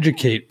to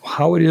educate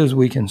how it is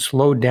we can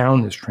slow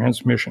down this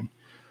transmission.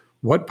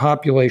 What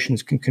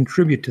populations can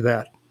contribute to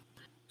that?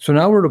 So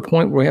now we're at a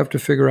point where we have to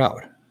figure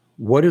out,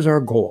 what is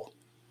our goal?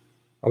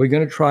 Are we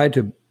going to try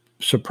to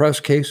suppress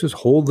cases,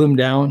 hold them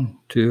down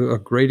to a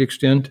great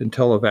extent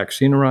until a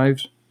vaccine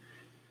arrives?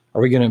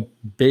 Are we going to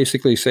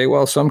basically say,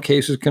 well, some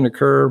cases can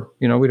occur,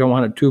 we don't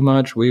want it too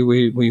much.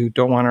 We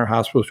don't want our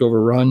hospitals to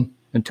overrun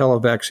until a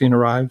vaccine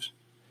arrives?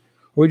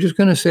 Or are we just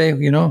going to say,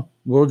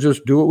 we'll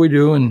just do what we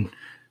do and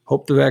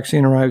hope the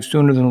vaccine arrives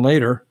sooner than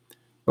later,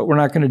 but we're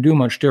not going to do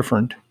much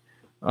different,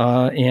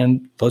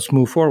 and let's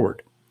move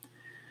forward.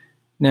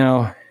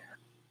 Now,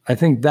 I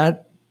think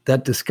that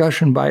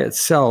discussion by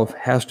itself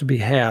has to be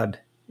had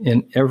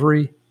in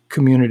every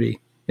community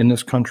in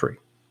this country.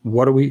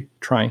 What are we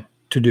trying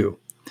to do?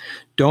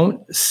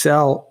 Don't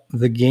sell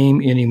the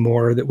game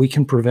anymore that we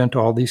can prevent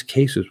all these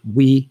cases.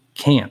 We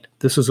can't.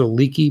 This is a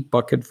leaky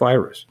bucket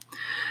virus.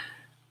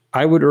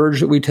 I would urge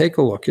that we take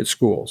a look at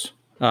schools.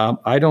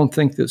 I don't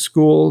think that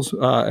schools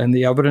and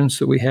the evidence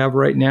that we have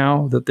right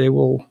now, that they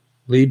will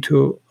lead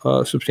to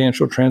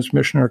substantial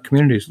transmission in our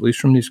communities, at least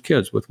from these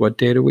kids, with what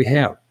data we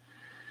have.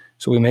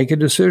 So we make a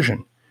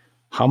decision.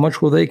 How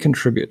much will they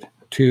contribute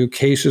to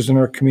cases in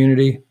our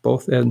community,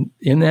 both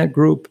in that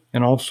group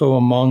and also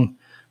among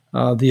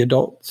the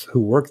adults who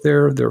work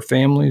there, their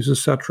families,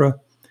 etc.?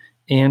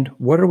 And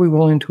what are we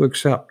willing to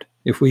accept?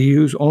 If we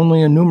use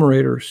only a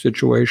numerator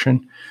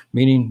situation,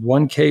 meaning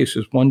one case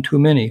is one too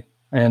many,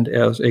 and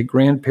as a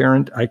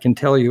grandparent, I can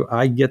tell you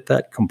I get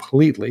that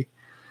completely,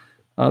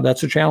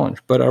 that's a challenge.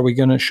 But are we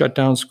going to shut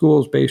down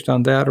schools based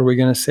on that? Or are we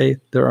going to say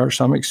there are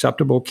some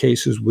acceptable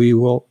cases we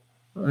will,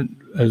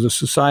 as a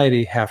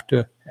society, have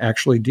to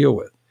actually deal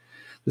with?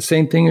 The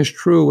same thing is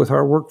true with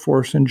our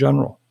workforce in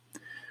general.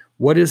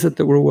 What is it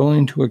that we're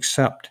willing to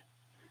accept?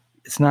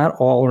 It's not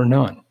all or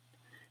none.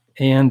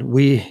 And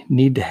we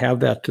need to have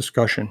that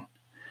discussion.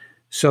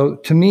 So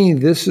to me,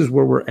 this is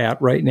where we're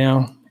at right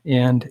now.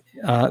 And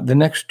the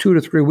next 2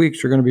 to 3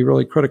 weeks are going to be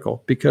really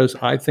critical, because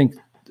I think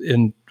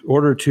in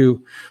order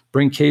to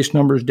bring case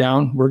numbers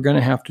down, we're going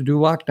to have to do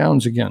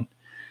lockdowns again.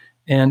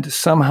 And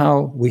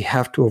somehow we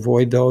have to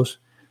avoid those.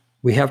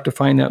 We have to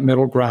find that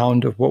middle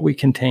ground of what we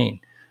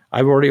contain.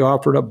 I've already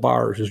offered up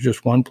bars as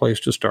just one place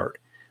to start,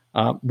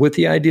 with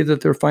the idea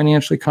that they're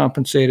financially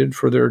compensated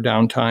for their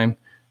downtime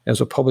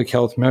as a public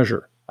health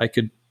measure. I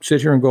could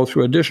sit here and go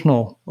through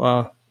additional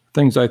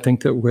things I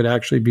think that would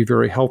actually be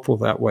very helpful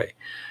that way.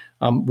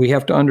 We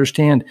have to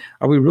understand,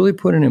 are we really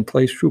putting in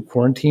place true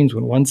quarantines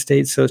when one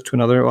state says to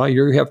another, well,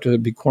 you have to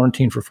be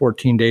quarantined for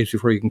 14 days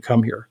before you can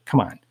come here? Come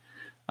on.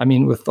 I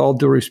mean, with all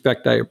due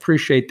respect, I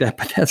appreciate that,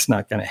 but that's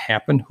not going to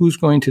happen. Who's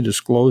going to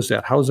disclose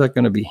that? How's that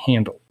going to be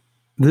handled?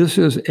 This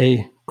is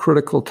a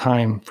critical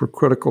time for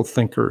critical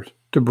thinkers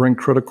to bring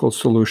critical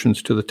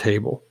solutions to the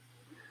table.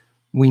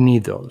 We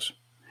need those.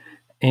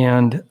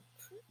 And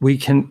we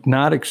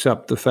cannot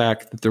accept the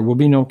fact that there will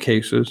be no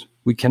cases.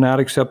 We cannot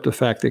accept the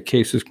fact that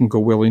cases can go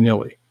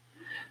willy-nilly.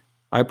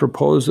 I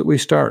propose that we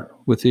start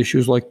with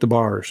issues like the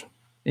bars.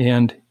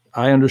 And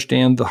I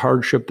understand the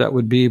hardship that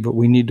would be, but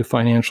we need to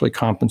financially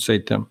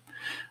compensate them.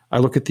 I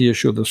look at the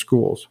issue of the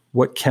schools.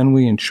 What can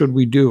we and should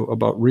we do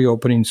about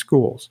reopening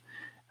schools?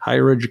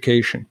 Higher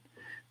education.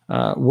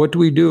 What do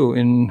we do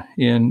in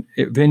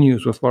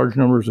venues with large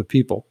numbers of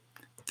people,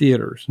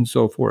 theaters and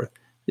so forth?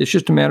 It's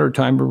just a matter of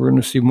time, but we're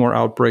going to see more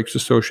outbreaks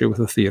associated with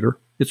a theater.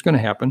 It's going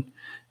to happen.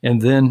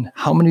 And then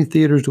how many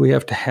theaters do we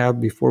have to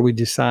have before we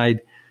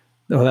decide,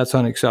 oh, that's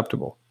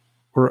unacceptable?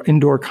 Or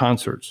indoor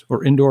concerts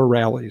or indoor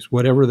rallies,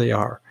 whatever they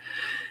are.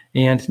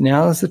 And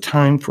now is the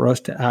time for us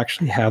to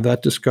actually have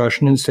that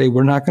discussion and say,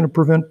 we're not going to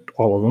prevent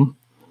all of them,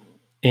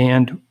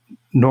 and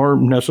nor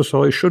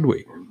necessarily should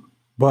we.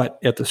 But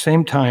at the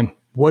same time,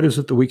 what is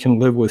it that we can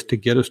live with to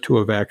get us to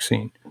a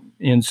vaccine?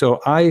 And so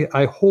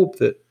I hope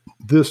that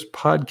this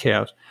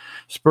podcast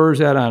spurs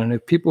that on. And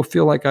if people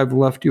feel like I've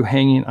left you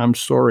hanging, I'm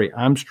sorry.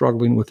 I'm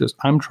struggling with this.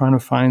 I'm trying to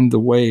find the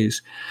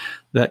ways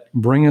that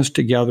bring us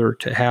together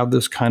to have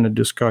this kind of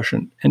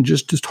discussion. And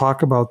just to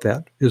talk about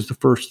that is the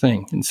first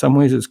thing. In some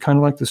ways, it's kind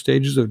of like the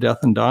stages of death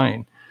and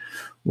dying,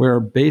 where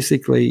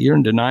basically you're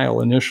in denial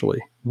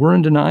initially. We're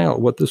in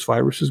denial what this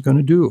virus is going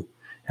to do.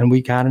 And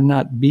we got to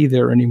not be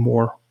there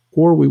anymore,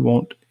 or we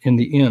won't, in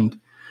the end,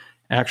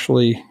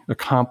 actually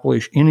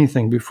accomplish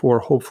anything before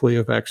hopefully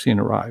a vaccine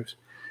arrives.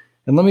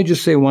 And let me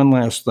just say one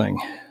last thing.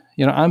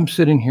 I'm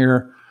sitting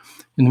here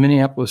in the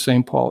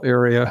Minneapolis-St. Paul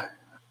area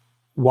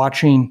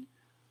watching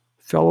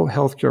fellow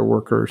healthcare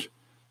workers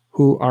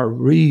who are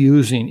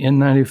reusing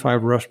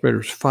N95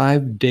 respirators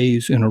 5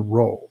 days in a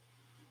row,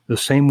 the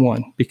same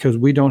one, because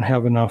we don't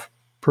have enough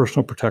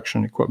personal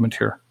protection equipment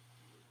here.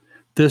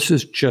 This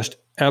is just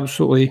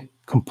absolutely,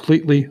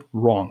 completely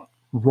wrong.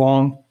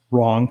 Wrong,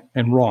 wrong,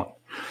 and wrong.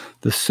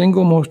 The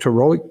single most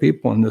heroic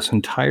people in this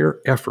entire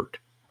effort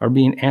are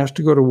being asked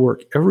to go to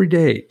work every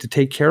day to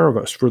take care of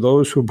us, for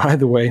those who, by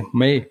the way,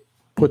 may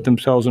put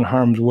themselves in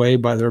harm's way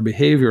by their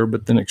behavior,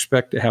 but then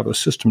expect to have a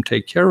system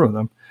take care of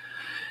them.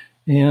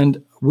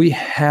 And we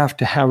have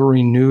to have a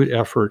renewed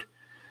effort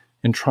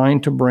in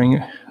trying to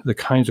bring the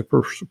kinds of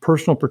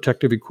personal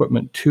protective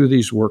equipment to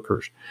these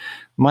workers.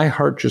 My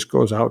heart just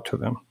goes out to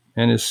them.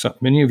 And as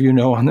many of you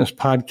know on this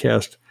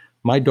podcast,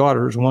 my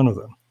daughter is one of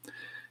them.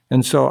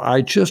 And so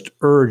I just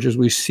urge, as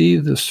we see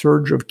the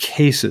surge of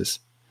cases,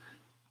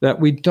 that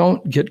we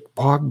don't get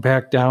bogged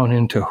back down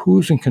into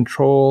who's in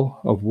control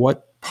of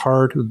what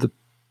part of the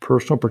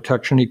personal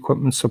protection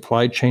equipment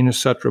supply chain, et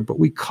cetera, but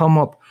we come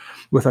up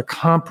with a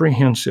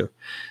comprehensive,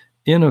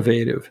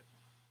 innovative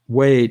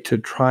way to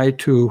try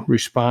to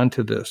respond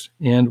to this.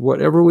 And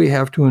whatever we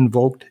have to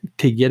invoke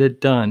to get it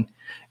done,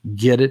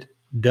 get it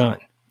done.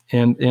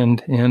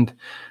 And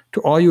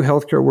to all you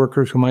healthcare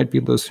workers who might be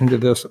listening to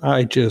this,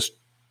 I just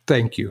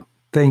thank you.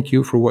 Thank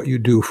you for what you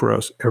do for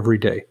us every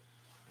day.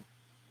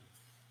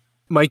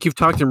 Mike, you've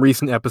talked in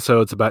recent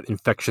episodes about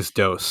infectious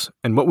dose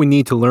and what we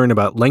need to learn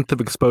about length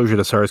of exposure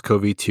to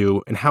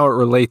SARS-CoV-2 and how it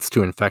relates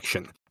to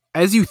infection.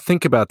 As you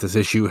think about this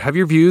issue, have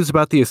your views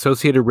about the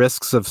associated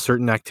risks of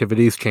certain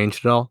activities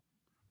changed at all?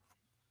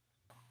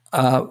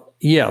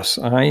 Yes,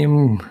 I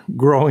am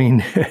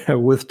growing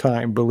with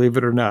time, believe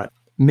it or not.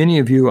 Many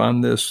of you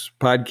on this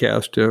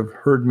podcast have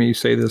heard me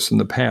say this in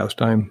the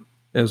past.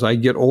 As I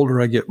get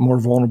older, I get more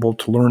vulnerable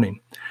to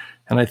learning.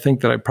 And I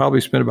think that I probably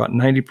spent about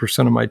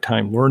 90% of my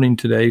time learning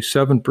today,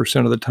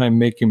 7% of the time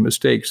making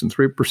mistakes, and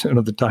 3%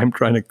 of the time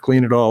trying to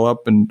clean it all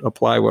up and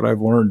apply what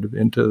I've learned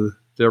into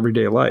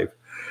everyday life.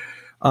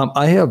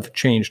 I have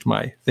changed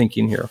my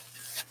thinking here.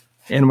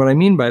 And what I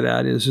mean by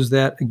that is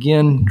that,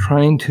 again,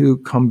 trying to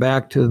come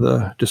back to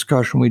the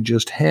discussion we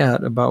just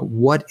had about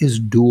what is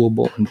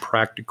doable and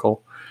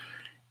practical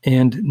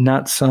and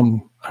not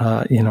some,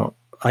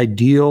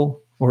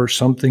 ideal or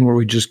something where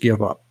we just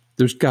give up.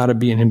 There's got to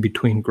be an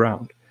in-between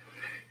ground.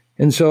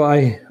 And so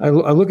I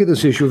look at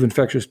this issue of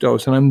infectious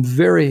dose, and I'm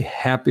very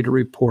happy to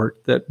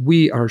report that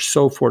we are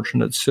so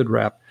fortunate at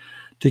CIDRAP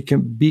to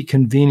be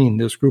convening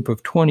this group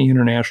of 20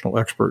 international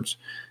experts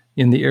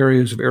in the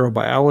areas of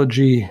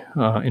aerobiology,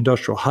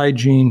 industrial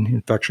hygiene,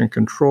 infection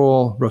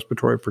control,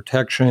 respiratory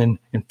protection,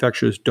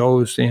 infectious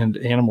dose, and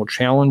animal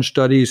challenge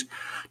studies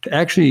to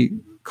actually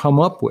come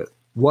up with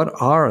what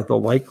are the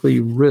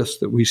likely risks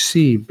that we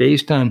see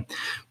based on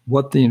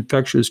what the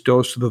infectious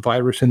dose of the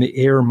virus in the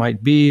air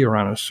might be or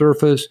on a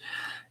surface,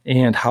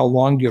 and how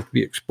long do you have to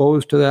be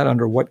exposed to that,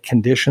 under what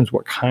conditions,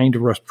 what kind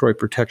of respiratory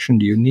protection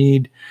do you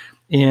need.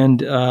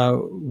 And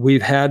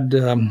we've had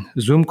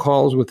Zoom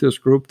calls with this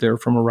group. They're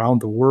from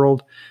around the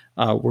world.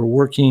 We're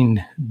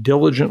working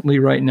diligently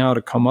right now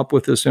to come up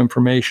with this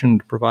information,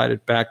 to provide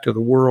it back to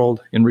the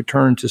world in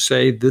return to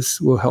say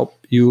this will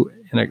help you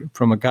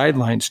from a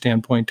guideline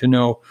standpoint to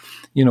know,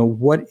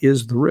 what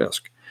is the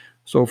risk.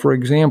 So, for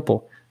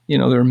example,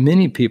 there are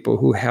many people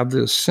who have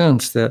this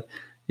sense that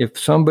if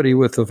somebody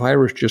with the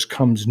virus just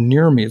comes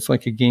near me, it's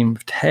like a game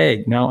of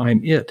tag. Now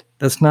I'm it.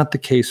 That's not the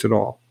case at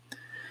all.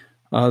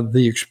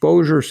 The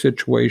exposure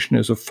situation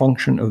is a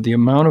function of the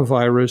amount of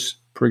virus,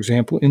 for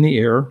example, in the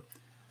air,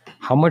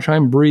 how much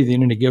I'm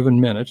breathing in a given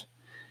minute,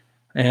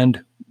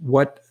 and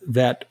what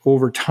that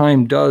over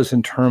time does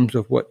in terms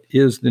of what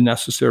is the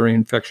necessary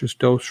infectious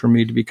dose for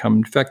me to become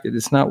infected.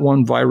 It's not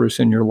one virus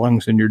in your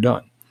lungs and you're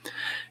done.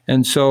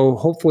 And so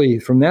hopefully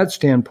from that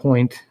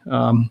standpoint,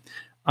 I'm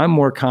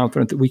more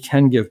confident that we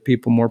can give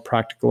people more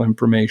practical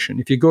information.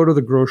 If you go to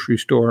the grocery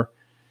store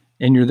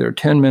and you're there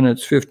 10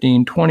 minutes,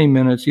 15, 20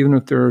 minutes, even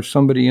if there's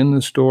somebody in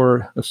the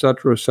store, et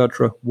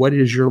cetera, what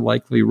is your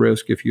likely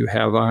risk if you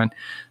have on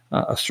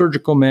a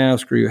surgical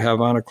mask or you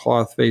have on a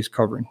cloth face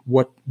covering?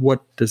 What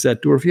does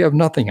that do? Or if you have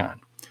nothing on?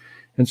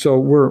 And so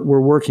we're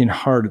working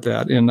hard at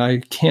that. And I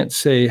can't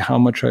say how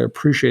much I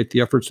appreciate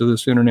the efforts of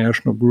this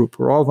international group.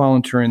 We're all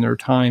volunteering their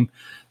time.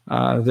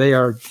 They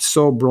are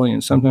so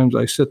brilliant. Sometimes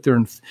I sit there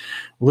and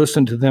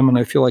listen to them and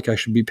I feel like I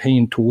should be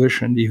paying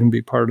tuition to even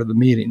be part of the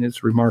meeting.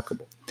 It's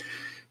remarkable.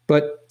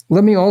 But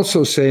let me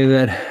also say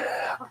that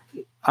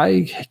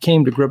I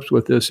came to grips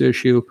with this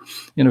issue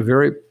in a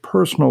very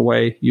personal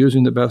way,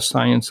 using the best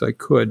science I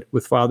could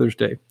with Father's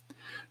Day.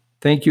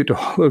 Thank you to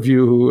all of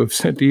you who have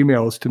sent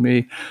emails to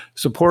me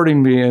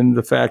supporting me in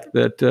the fact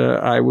that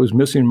I was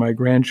missing my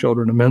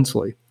grandchildren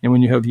immensely. And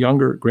when you have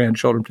younger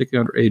grandchildren,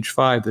 particularly under age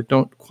 5, that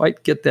don't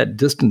quite get that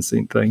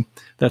distancing thing,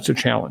 that's a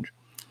challenge.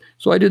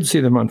 So I did see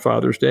them on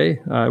Father's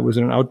Day. I was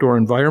in an outdoor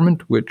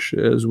environment, which,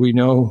 as we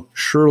know,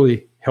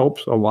 surely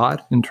helps a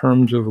lot in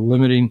terms of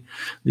limiting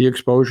the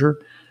exposure.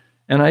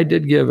 And I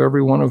did give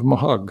every one of them a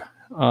hug.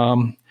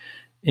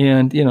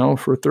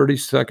 For 30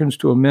 seconds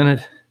to a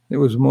minute, it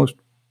was the most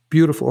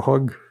beautiful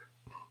hug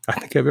I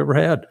think I've ever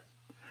had.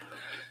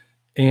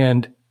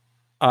 And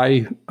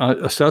I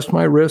assessed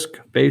my risk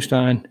based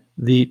on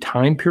the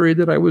time period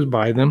that I was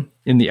by them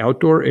in the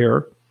outdoor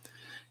air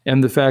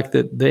and the fact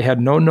that they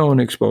had no known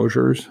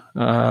exposures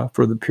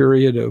for the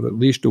period of at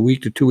least a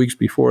week to 2 weeks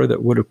before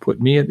that would have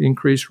put me at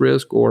increased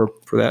risk, or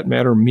for that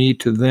matter, me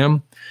to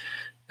them.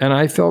 And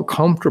I felt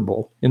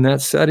comfortable in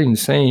that setting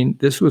saying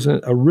this was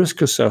a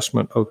risk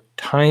assessment of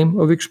time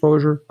of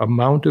exposure,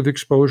 amount of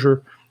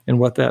exposure, and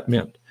what that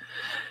meant.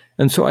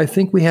 And so I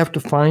think we have to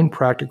find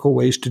practical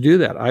ways to do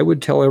that. I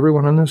would tell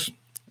everyone on this,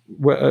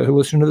 who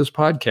listen to this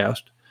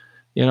podcast,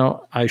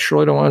 I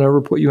surely don't want to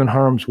ever put you in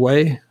harm's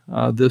way.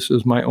 This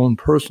is my own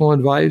personal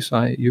advice.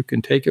 You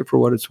can take it for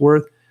what it's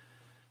worth.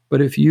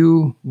 But if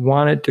you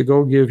wanted to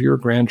go give your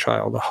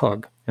grandchild a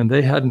hug and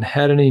they hadn't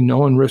had any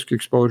known risk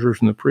exposures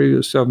in the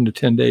previous 7 to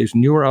 10 days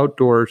and you were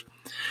outdoors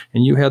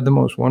and you had the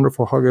most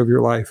wonderful hug of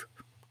your life,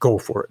 go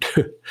for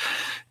it.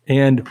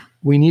 And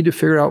we need to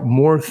figure out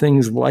more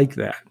things like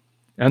that.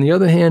 On the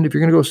other hand, if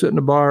you're going to go sit in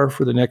a bar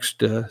for the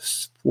next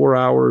 4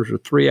 hours or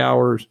 3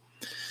 hours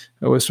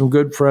with some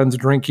good friends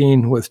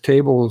drinking with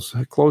tables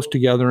close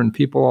together and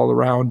people all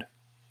around,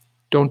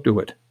 don't do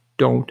it.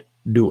 Don't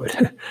do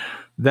it.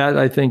 That,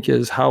 I think,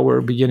 is how we're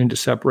beginning to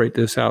separate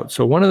this out.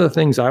 So one of the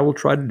things I will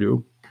try to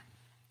do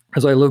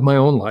as I live my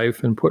own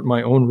life and put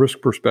my own risk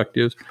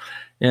perspectives,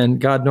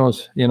 and God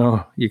knows,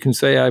 you can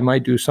say I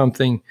might do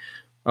something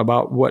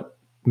about what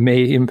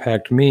may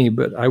impact me,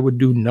 but I would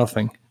do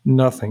nothing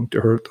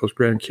to hurt those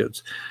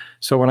grandkids.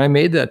 So when I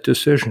made that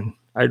decision,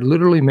 I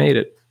literally made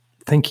it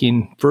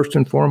thinking first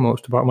and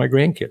foremost about my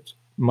grandkids,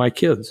 my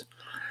kids.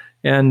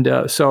 And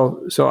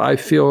so I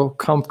feel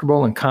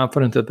comfortable and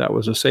confident that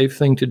was a safe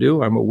thing to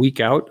do. I'm a week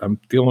out. I'm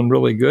feeling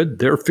really good.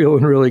 They're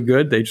feeling really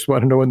good. They just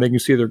want to know when they can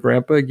see their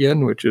grandpa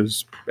again, which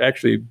is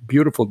actually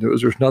beautiful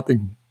news. There's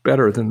nothing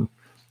better than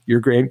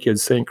your grandkids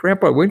saying,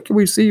 "Grandpa, when can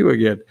we see you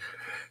again?"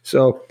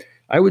 So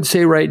I would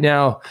say right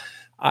now,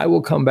 I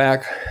will come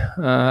back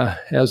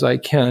as I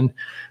can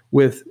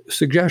with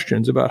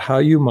suggestions about how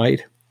you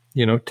might,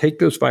 take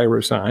this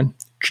virus on,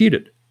 cheat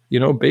it.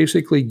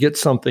 Basically get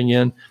something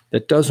in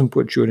that doesn't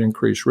put you at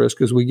increased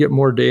risk. As we get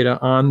more data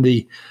on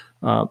the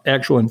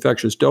actual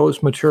infectious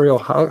dose material,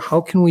 how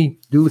can we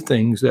do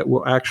things that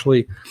will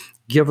actually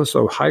give us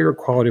a higher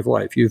quality of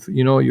life?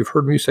 You've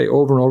heard me say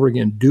over and over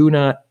again, do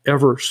not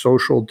ever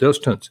social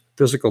distance,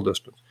 physical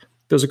distance.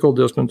 Physical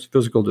distance,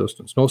 physical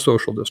distance, no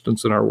social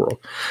distance in our world.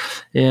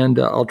 And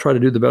I'll try to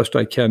do the best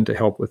I can to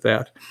help with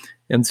that.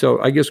 And so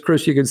I guess,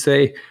 Chris, you could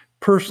say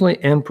personally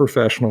and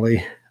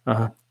professionally,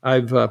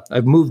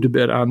 I've moved a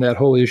bit on that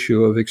whole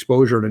issue of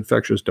exposure and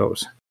infectious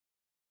dose.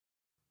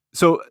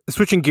 So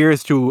switching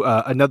gears to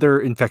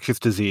another infectious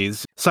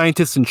disease,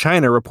 scientists in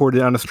China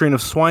reported on a strain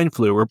of swine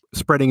flu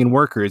spreading in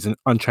workers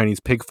on Chinese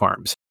pig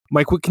farms.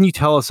 Mike, what can you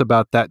tell us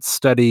about that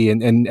study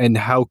and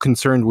how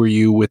concerned were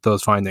you with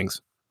those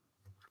findings?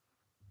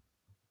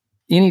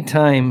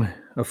 Anytime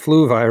a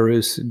flu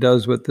virus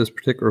does what this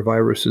particular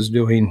virus is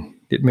doing,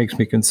 it makes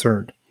me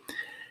concerned.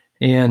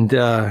 And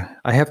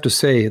I have to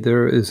say,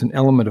 there is an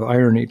element of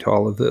irony to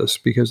all of this,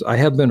 because I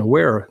have been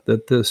aware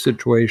that this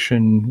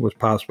situation was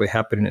possibly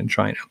happening in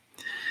China.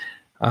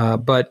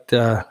 But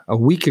a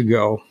week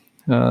ago,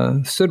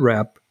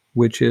 CIDRAP,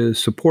 which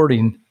is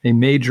supporting a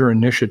major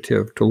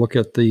initiative to look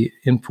at the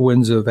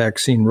influenza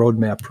vaccine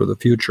roadmap for the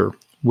future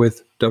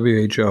with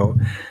WHO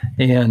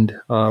and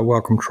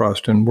Wellcome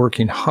Trust, and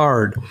working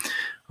hard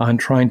on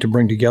trying to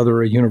bring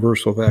together a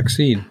universal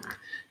vaccine.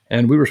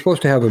 And we were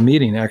supposed to have a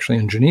meeting actually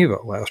in Geneva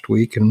last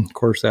week, and of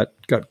course that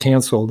got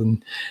canceled.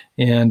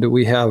 And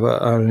we have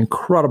an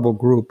incredible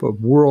group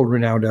of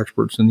world-renowned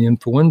experts in the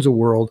influenza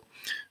world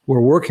who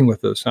are working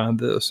with us on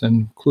this,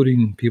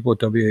 including people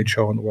at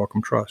WHO and the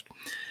Wellcome Trust.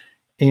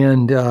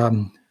 And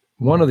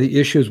one of the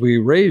issues we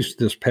raised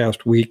this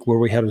past week, where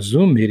we had a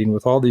Zoom meeting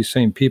with all these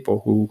same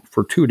people who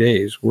for 2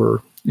 days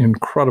were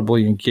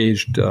incredibly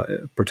engaged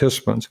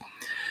participants,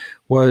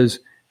 was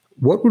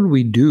what would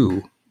we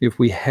do if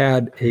we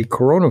had a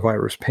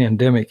coronavirus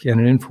pandemic and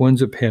an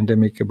influenza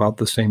pandemic about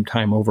the same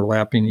time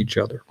overlapping each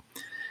other?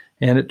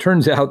 And it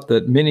turns out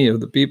that many of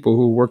the people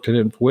who worked in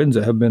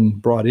influenza have been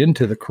brought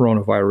into the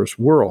coronavirus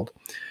world.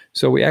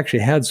 So we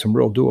actually had some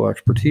real dual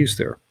expertise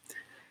there.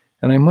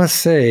 And I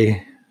must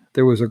say,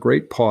 there was a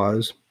great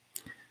pause,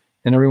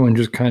 and everyone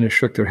just kind of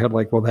shook their head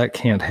like, well, that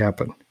can't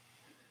happen.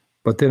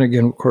 But then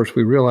again, of course,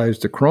 we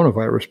realized the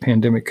coronavirus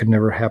pandemic could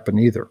never happen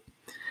either.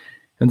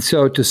 And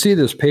so to see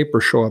this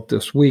paper show up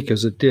this week,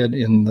 as it did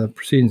in the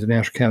Proceedings of the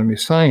National Academy of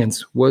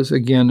Science, was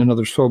again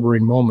another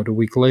sobering moment a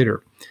week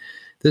later.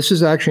 This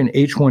is actually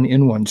an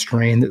H1N1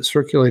 strain that's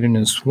circulating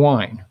in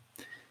swine.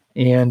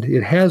 And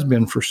it has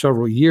been for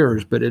several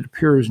years, but it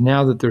appears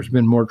now that there's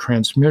been more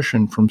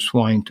transmission from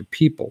swine to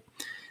people.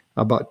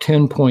 About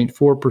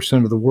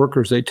 10.4% of the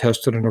workers they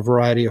tested in a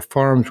variety of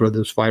farms where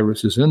this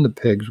virus is in the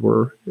pigs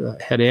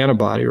had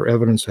antibody or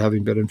evidence of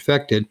having been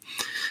infected.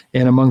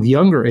 And among the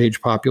younger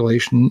age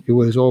population, it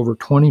was over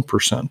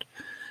 20%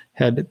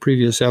 had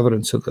previous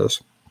evidence of this.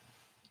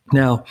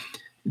 Now,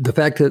 the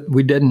fact that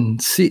we didn't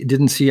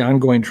see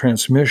ongoing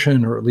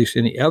transmission, or at least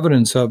any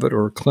evidence of it,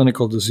 or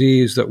clinical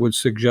disease that would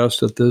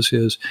suggest that this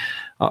has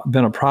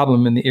been a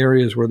problem in the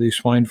areas where these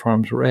swine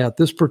farms were at,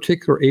 this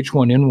particular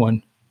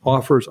H1N1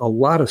 offers a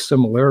lot of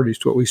similarities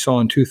to what we saw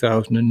in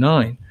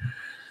 2009,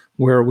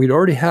 where we'd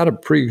already had a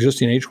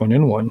pre-existing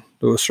H1N1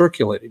 that was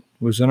circulating,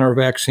 was in our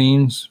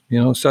vaccines,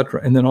 et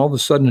cetera. And then all of a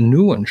sudden a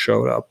new one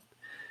showed up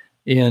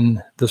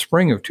in the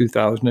spring of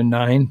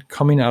 2009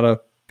 coming out of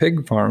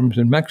pig farms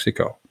in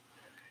Mexico.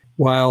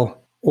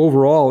 While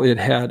overall it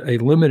had a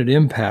limited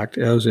impact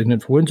as an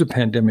influenza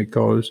pandemic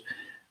goes,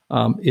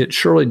 It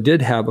surely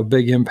did have a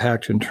big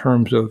impact in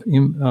terms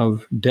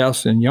of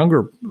deaths in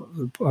younger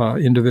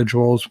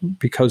individuals,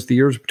 because the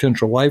years of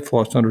potential life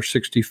lost under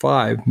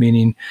 65,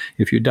 meaning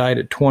if you died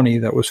at 20,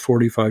 that was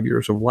 45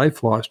 years of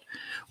life lost,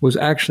 was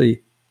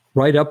actually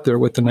right up there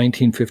with the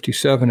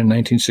 1957 and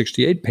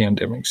 1968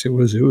 pandemics. It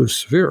was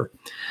severe.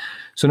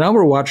 So now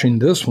we're watching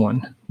this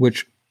one,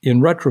 which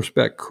in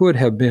retrospect could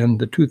have been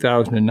the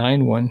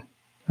 2009 one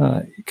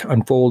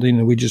unfolding,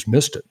 and we just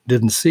missed it,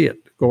 didn't see it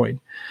going.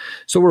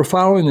 So we're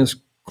following this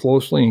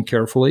closely and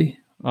carefully.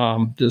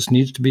 This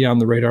needs to be on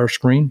the radar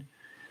screen.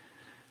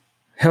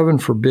 Heaven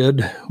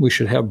forbid we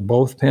should have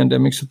both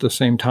pandemics at the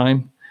same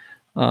time.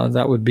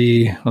 That would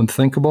be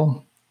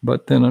unthinkable.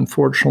 But then,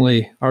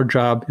 unfortunately, our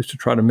job is to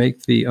try to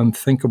make the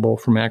unthinkable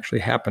from actually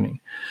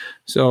happening.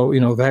 So,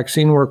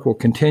 vaccine work will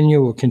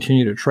continue. We'll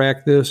continue to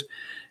track this.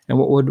 And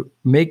what would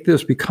make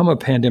this become a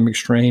pandemic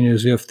strain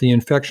is if the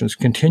infections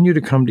continue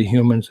to come to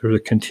humans, there's a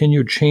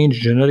continued change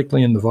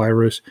genetically in the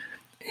virus,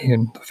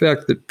 and the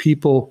fact that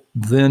people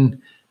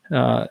then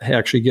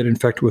actually get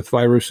infected with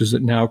viruses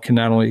that now can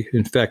not only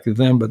infect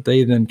them, but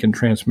they then can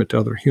transmit to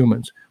other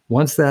humans.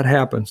 Once that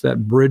happens,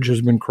 that bridge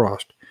has been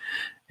crossed.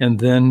 And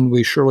then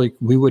we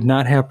would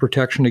not have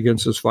protection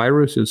against this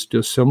virus. It's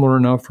dissimilar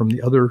enough from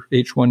the other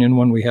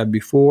H1N1 we had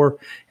before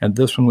and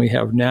this one we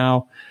have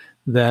now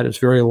that it's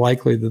very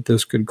likely that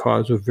this could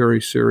cause a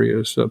very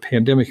serious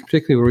pandemic,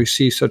 particularly where we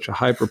see such a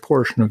high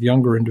proportion of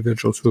younger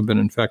individuals who have been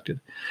infected.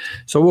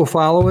 So we'll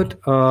follow it.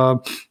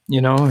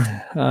 We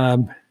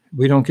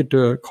don't get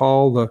to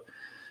call the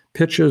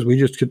pitches. We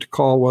just get to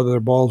call whether they're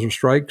balls or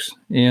strikes.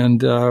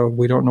 And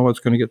we don't know what's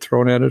going to get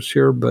thrown at us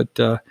here, but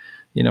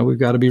we've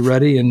got to be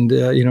ready. And,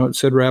 at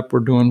CIDRAP, we're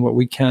doing what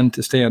we can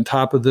to stay on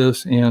top of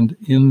this. And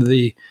in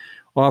the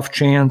off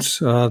chance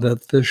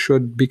that this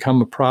should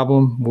become a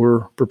problem,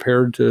 we're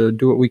prepared to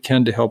do what we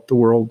can to help the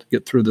world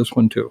get through this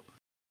one too.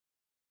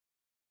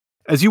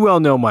 As you well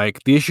know,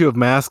 Mike, the issue of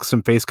masks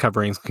and face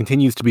coverings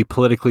continues to be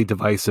politically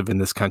divisive in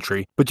this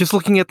country. But just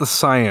looking at the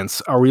science,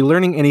 are we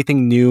learning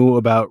anything new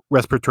about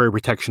respiratory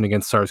protection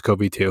against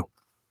SARS-CoV-2?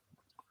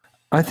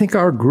 I think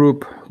our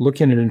group,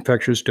 looking at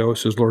infectious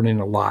dose, is learning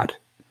a lot.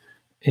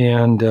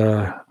 And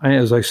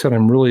as I said,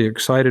 I'm really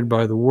excited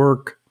by the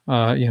work.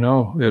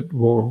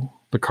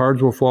 The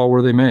cards will fall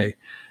where they may,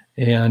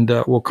 and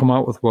we'll come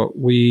out with what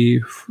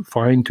we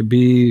find to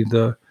be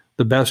the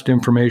best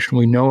information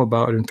we know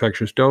about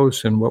infectious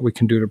dose and what we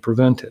can do to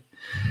prevent it.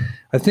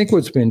 I think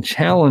what's been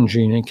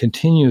challenging and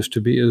continues to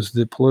be is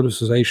the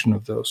politicization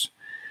of this,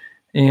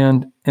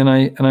 and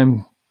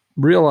I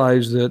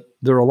realize that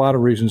there are a lot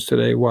of reasons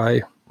today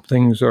why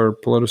things are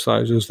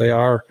politicized as they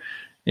are.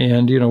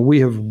 And, we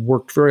have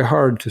worked very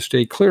hard to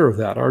stay clear of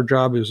that. Our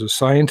job is a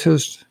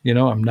scientist.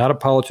 I'm not a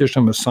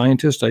politician. I'm a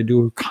scientist. I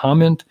do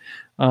comment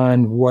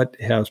on what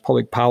has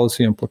public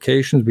policy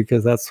implications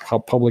because that's how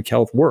public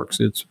health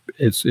works.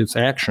 It's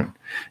action.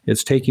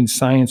 It's taking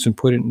science and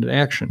putting it into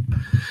action.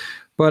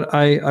 But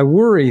I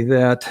worry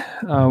that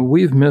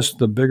we've missed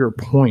the bigger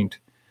point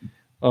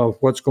of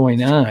what's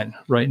going on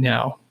right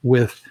now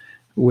with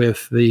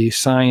the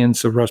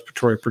science of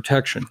respiratory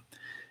protection.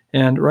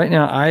 And right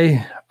now,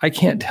 I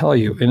can't tell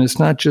you, and it's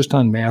not just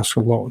on masks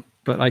alone,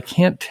 but I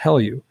can't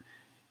tell you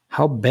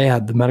how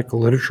bad the medical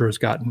literature has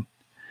gotten.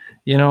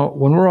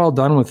 When we're all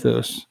done with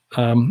this,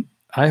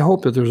 I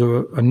hope that there's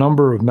a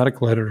number of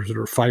medical editors that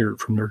are fired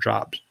from their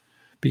jobs,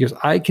 because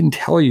I can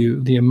tell you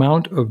the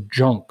amount of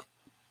junk,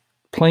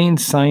 plain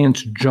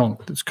science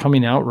junk that's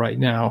coming out right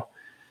now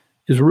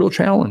is a real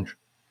challenge.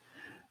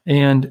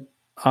 And,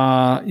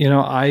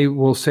 I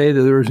will say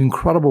that there is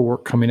incredible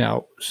work coming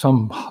out,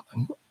 some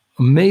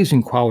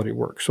amazing quality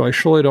work. So I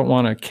surely don't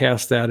want to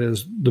cast that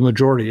as the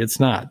majority. It's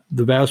not.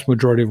 The vast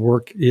majority of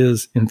work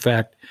is, in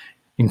fact,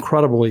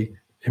 incredibly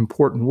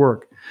important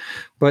work.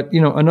 But,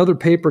 another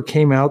paper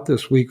came out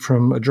this week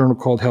from a journal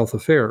called Health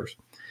Affairs.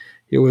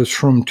 It was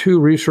from two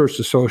research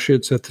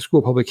associates at the School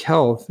of Public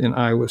Health at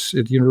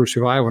the University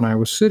of Iowa in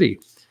Iowa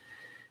City.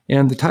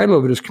 And the title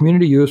of it is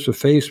Community Use of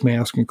Face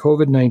Masks in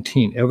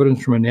COVID-19,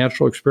 Evidence from a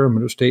Natural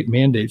Experiment of State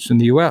Mandates in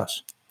the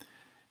U.S.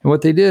 And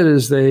what they did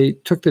is they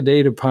took the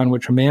date upon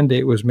which a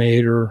mandate was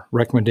made or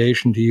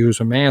recommendation to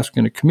use a mask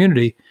in a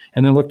community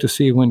and then looked to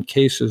see when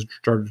cases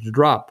started to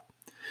drop.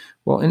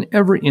 Well, in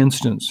every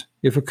instance,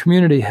 if a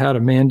community had a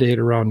mandate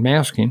around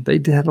masking,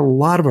 they had a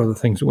lot of other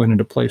things that went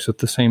into place at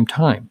the same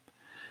time.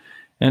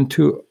 And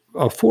to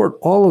afford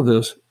all of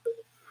this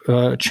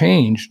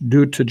change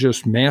due to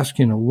just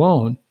masking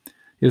alone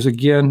is,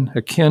 again,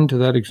 akin to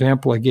that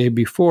example I gave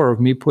before of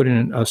me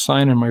putting a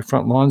sign on my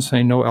front lawn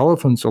saying no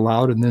elephants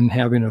allowed, and then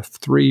having a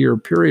 3-year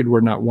period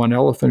where not one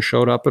elephant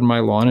showed up in my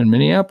lawn in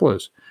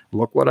Minneapolis.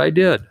 Look what I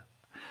did.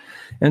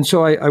 And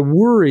so I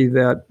worry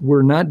that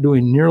we're not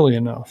doing nearly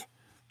enough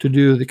to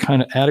do the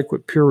kind of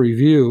adequate peer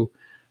review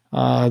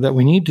that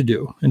we need to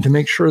do, and to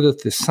make sure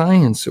that the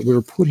science that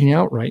we're putting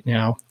out right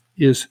now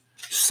is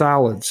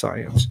solid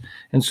science.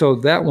 And so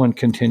that one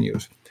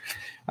continues.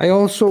 I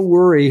also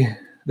worry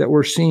that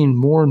we're seeing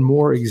more and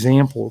more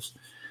examples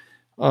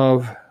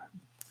of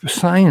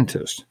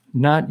scientists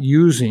not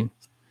using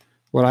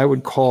what I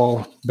would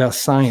call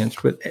best science,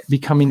 but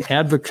becoming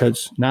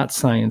advocates, not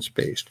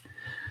science-based.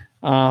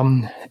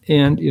 And,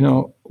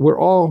 we're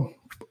all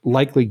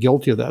likely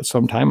guilty of that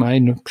sometime.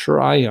 I'm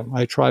sure I am.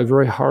 I try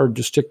very hard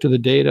to stick to the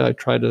data. I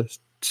try to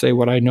say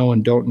what I know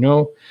and don't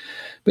know.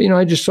 But,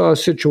 I just saw a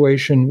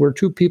situation where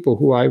two people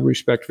who I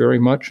respect very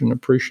much and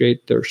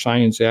appreciate their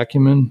science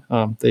acumen,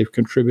 they've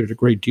contributed a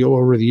great deal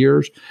over the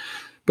years.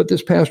 But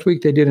this past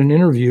week, they did an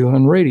interview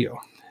on radio.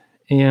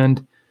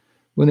 And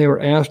when they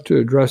were asked to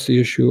address the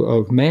issue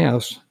of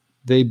masks,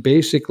 they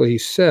basically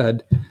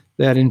said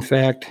that, in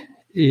fact,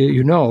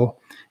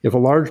 if a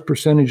large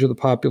percentage of the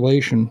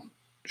population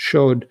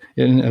showed,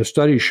 in a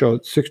study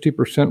showed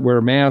 60%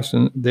 wear masks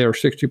and they are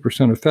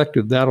 60%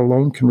 effective, that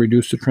alone can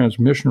reduce the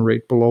transmission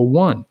rate below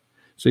 1.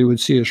 So you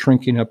would see a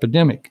shrinking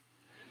epidemic.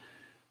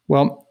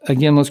 Well,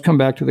 again, let's come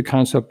back to the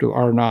concept of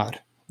R naught,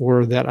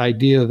 or that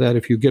idea that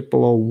if you get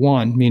below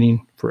 1,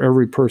 meaning for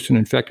every person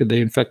infected, they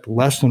infect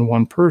less than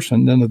one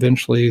person, then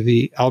eventually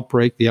the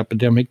outbreak, the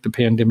epidemic, the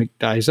pandemic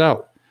dies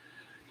out.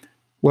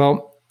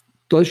 Well,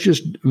 let's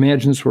just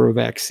imagine this were a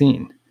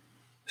vaccine.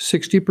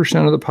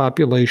 60% of the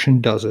population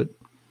does it,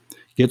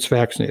 gets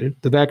vaccinated.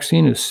 The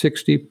vaccine is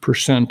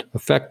 60%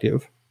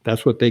 effective.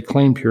 That's what they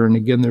claim here. And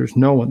again, there's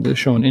no one that's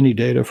shown any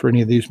data for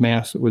any of these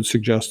masks that would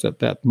suggest that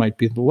that might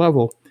be the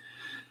level.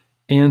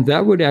 And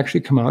that would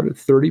actually come out at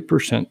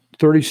 30%,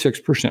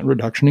 36%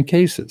 reduction in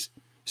cases.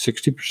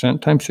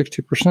 60% times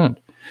 60%.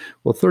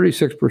 Well,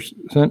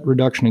 36%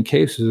 reduction in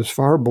cases is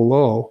far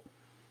below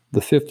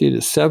the 50 to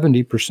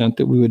 70%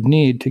 that we would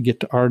need to get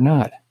to R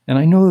naught. And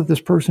I know that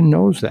this person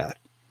knows that.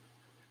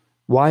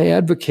 Why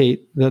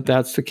advocate that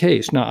that's the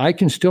case? Now, I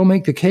can still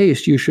make the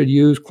case you should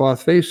use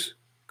cloth face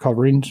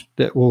coverings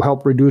that will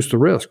help reduce the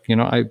risk.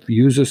 I've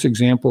used this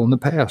example in the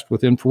past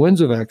with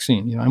influenza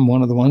vaccine. I'm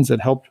one of the ones that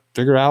helped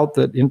figure out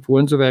that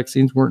influenza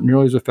vaccines weren't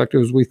nearly as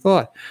effective as we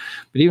thought.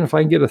 But even if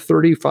I can get a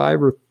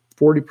 35 or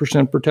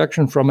 40%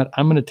 protection from it,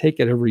 I'm going to take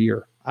it every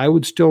year. I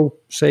would still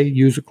say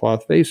use a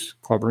cloth face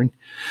covering,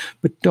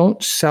 but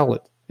don't sell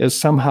it as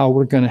somehow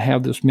we're going to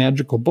have this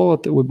magical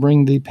bullet that would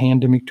bring the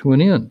pandemic to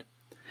an end.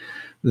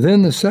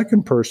 Then the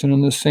second person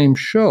in the same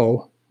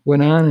show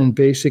went on and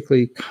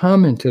basically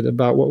commented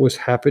about what was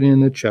happening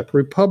in the Czech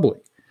Republic.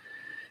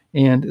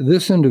 And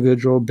this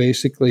individual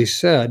basically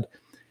said,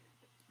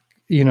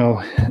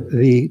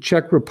 the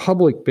Czech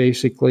Republic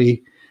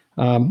basically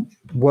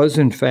was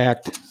in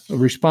fact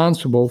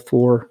responsible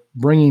for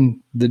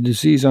bringing the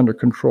disease under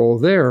control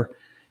there.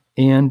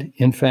 And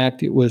in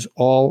fact, it was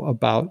all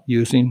about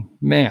using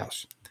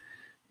masks.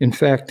 In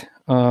fact,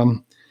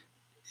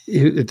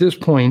 at this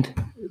point,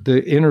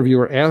 the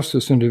interviewer asked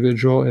this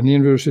individual, and the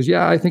interviewer says,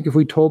 yeah, I think if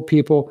we told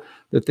people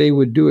that they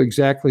would do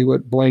exactly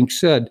what blank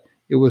said,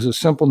 it was a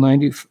simple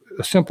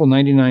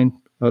 99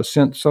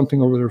 cent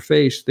something over their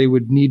face, they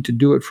would need to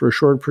do it for a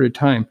short period of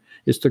time.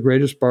 It's the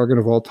greatest bargain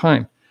of all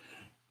time.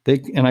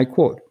 And I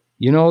quote,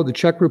 the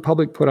Czech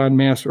Republic put on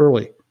masks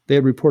early. They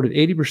had reported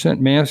 80%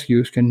 mask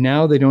use, and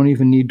now they don't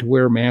even need to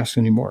wear masks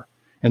anymore.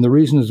 And the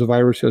reason is the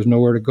virus has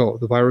nowhere to go.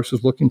 The virus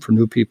is looking for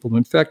new people to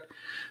infect,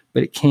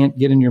 but it can't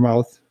get in your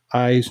mouth,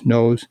 eyes,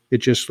 nose. It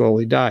just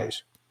slowly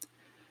dies.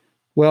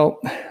 Well,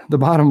 the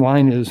bottom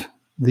line is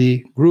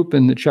the group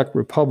in the Czech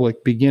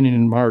Republic, beginning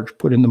in March,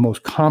 put in the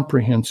most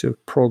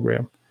comprehensive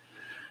program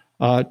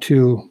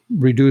to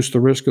reduce the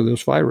risk of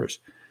this virus.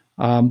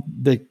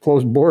 They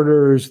closed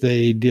borders.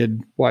 They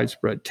did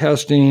widespread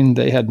testing.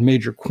 They had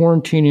major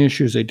quarantine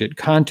issues. They did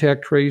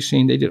contact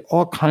tracing. They did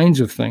all kinds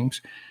of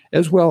things,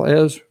 as well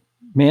as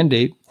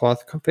mandate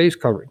cloth face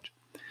coverings.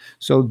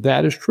 So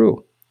that is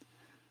true.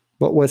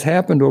 But what's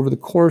happened over the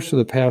course of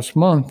the past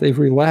month, they've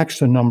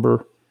relaxed a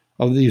number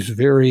of these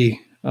very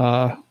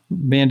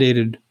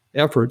mandated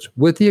efforts,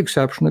 with the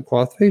exception of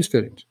cloth face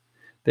fittings.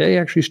 They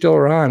actually still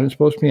are on. It's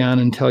supposed to be on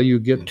until you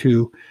get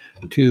to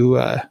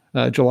July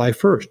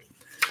 1st.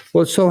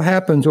 Well, it so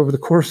happens over the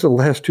course of the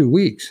last 2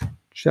 weeks,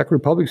 Czech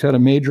Republic's had a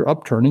major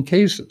upturn in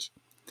cases.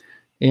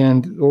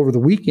 And over the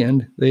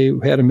weekend, they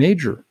had a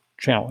major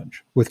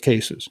challenge with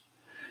cases.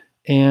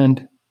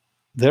 And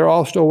they're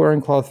all still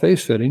wearing cloth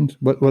face fittings,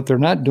 but what they're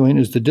not doing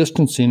is the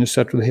distancing, et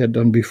cetera, they had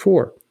done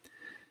before.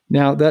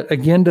 Now, that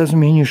again doesn't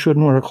mean you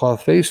shouldn't wear a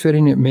cloth face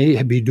fitting. It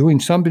may be doing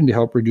something to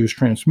help reduce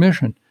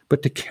transmission,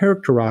 but to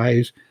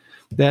characterize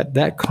that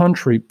that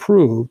country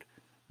proved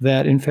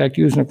that, in fact,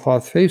 using a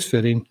cloth face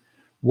fitting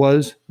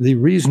was the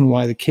reason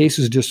why the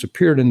cases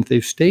disappeared and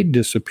they've stayed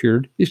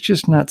disappeared is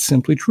just not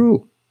simply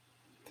true.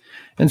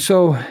 And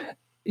so,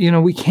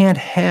 we can't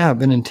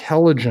have an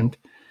intelligent,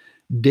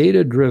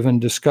 data-driven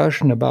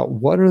discussion about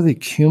what are the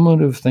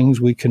cumulative things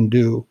we can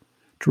do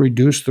to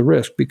reduce the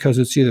risk, because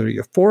it's either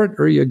you're for it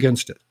or you're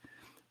against it.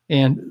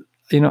 And,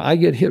 I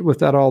get hit with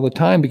that all the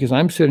time because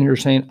I'm sitting here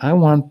saying, I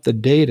want the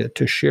data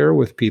to share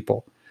with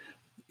people.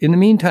 In the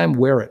meantime,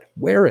 wear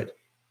it.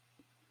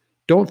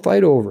 Don't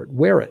fight over it,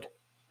 wear it.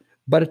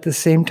 But at the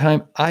same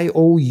time,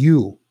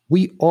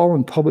 we all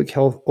in public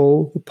health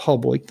owe the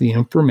public the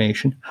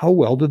information. How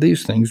well do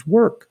these things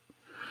work?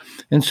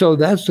 And so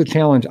that's the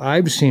challenge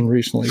I've seen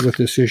recently with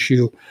this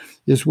issue,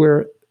 is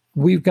where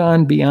we've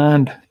gone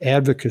beyond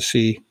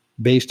advocacy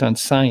based on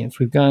science.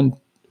 We've gone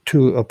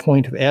to a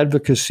point of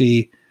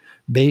advocacy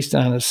based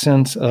on a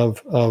sense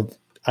of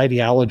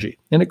ideology.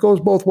 And it goes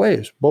both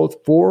ways, both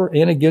for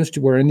and against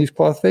wearing these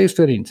cloth face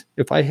fittings.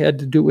 If I had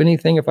to do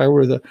anything, if I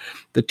were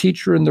the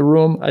teacher in the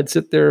room, I'd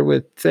sit there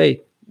with,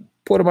 say,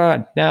 put them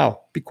on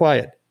now, be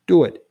quiet,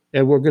 do it,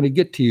 and we're going to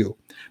get to you.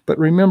 But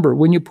remember,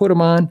 when you put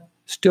them on,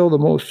 still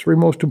the three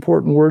most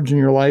important words in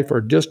your life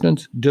are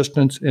distance,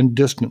 distance, and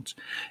distance.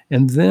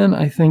 And then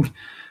I think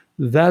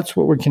that's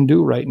what we can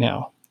do right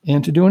now.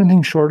 And to do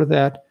anything short of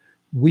that,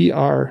 we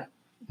are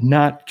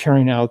not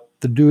carrying out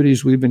the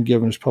duties we've been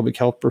given as public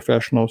health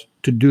professionals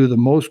to do the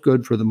most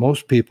good for the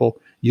most people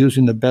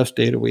using the best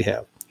data we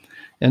have.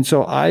 And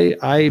so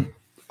I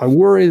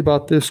worry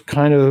about this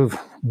kind of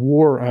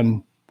war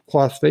on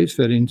cloth face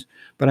fittings,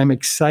 but I'm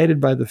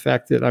excited by the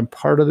fact that I'm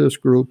part of this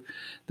group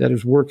that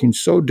is working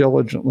so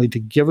diligently to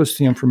give us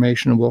the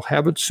information, and we'll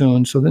have it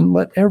soon. So then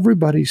let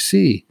everybody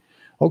see,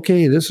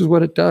 okay, this is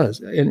what it does.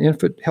 And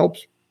if it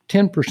helps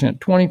 10%,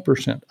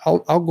 20%,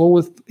 I'll go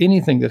with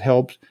anything that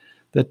helps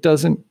that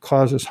doesn't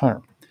cause us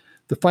harm.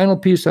 The final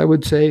piece I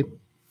would say,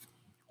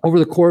 over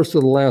the course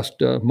of the last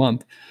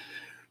month,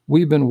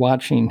 we've been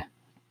watching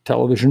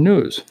television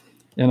news,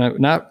 and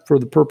not for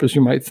the purpose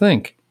you might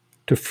think.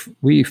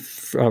 We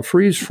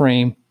freeze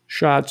frame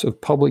shots of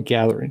public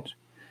gatherings,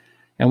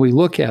 and we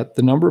look at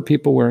the number of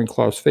people wearing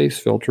cloth face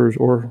filters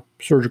or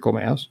surgical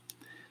masks,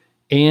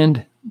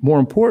 and more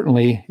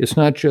importantly, it's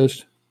not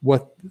just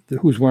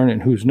who's wearing it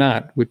and who's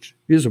not, which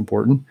is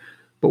important,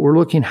 but we're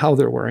looking how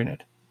they're wearing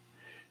it.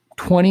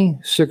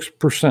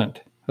 26%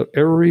 of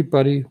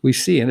everybody we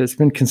see, and it's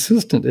been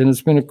consistent, and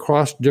it's been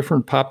across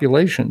different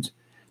populations,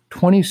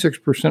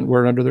 26%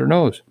 wear it under their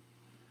nose.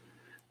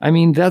 I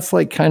mean, that's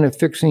like kind of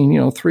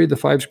fixing, 3 of the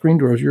 5 screen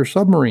doors of your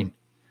submarine.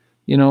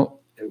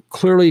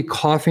 Clearly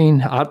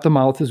coughing out the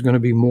mouth is going to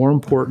be more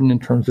important in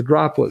terms of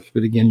droplets.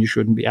 But again, you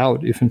shouldn't be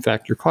out if in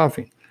fact you're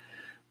coughing.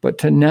 But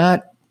to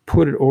not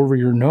put it over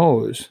your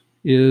nose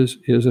is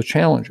a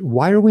challenge.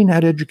 Why are we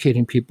not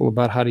educating people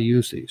about how to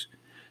use these?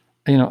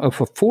 If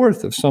a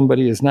fourth of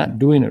somebody is not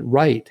doing it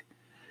right,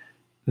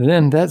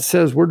 then that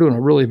says we're doing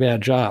a really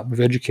bad job of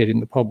educating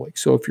the public.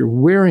 So if you're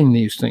wearing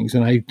these things,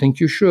 and I think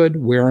you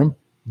should wear them,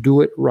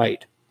 do it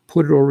right.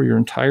 Put it over your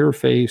entire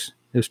face,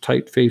 as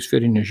tight face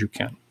fitting as you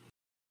can.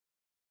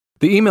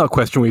 The email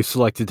question we've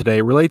selected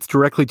today relates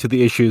directly to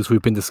the issues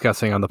we've been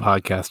discussing on the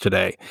podcast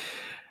today.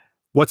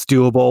 What's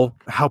doable,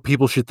 how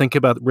people should think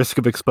about risk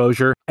of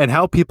exposure, and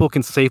how people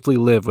can safely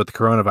live with the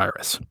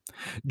coronavirus.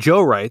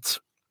 Joe writes,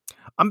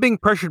 I'm being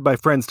pressured by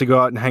friends to go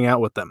out and hang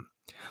out with them.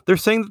 They're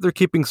saying that they're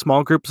keeping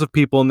small groups of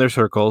people in their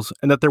circles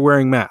and that they're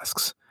wearing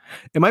masks.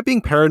 Am I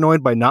being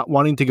paranoid by not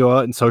wanting to go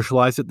out and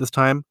socialize at this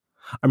time?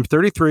 I'm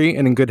 33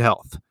 and in good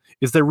health.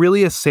 Is there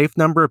really a safe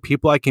number of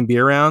people I can be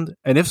around?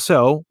 And if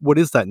so, what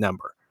is that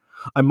number?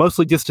 I'm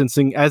mostly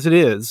distancing as it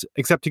is,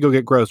 except to go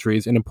get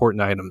groceries and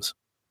important items.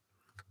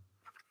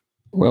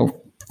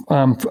 Well,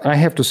 I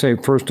have to say,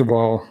 first of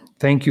all,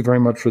 thank you very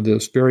much for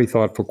this very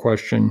thoughtful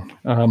question.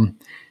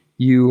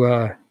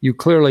 You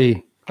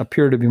clearly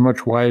appear to be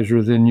much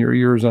wiser than your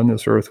years on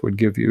this earth would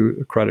give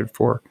you credit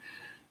for.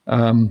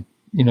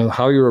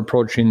 How you're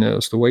approaching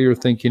this, the way you're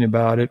thinking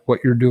about it, what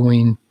you're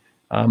doing,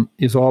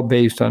 is all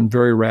based on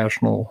very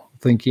rational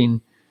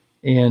thinking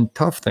and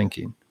tough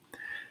thinking.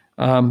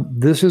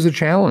 This is a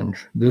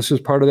challenge. This is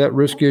part of that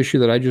risk issue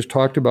that I just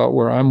talked about,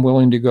 where I'm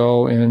willing to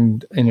go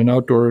and in an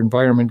outdoor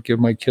environment, give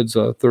my kids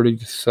a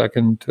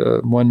 30-second,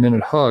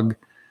 1-minute hug,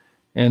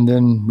 and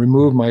then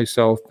remove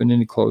myself in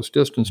any close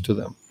distance to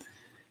them.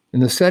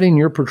 In the setting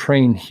you're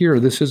portraying here,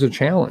 this is a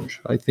challenge.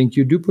 I think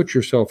you do put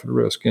yourself at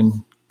risk,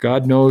 and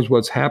God knows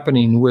what's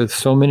happening with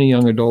so many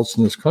young adults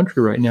in this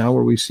country right now,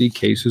 where we see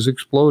cases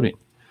exploding.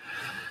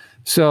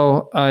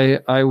 So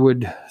I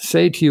would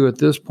say to you at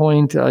this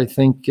point, I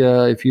think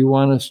if you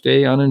want to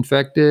stay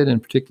uninfected,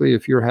 and particularly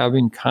if you're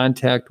having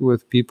contact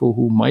with people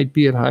who might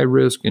be at high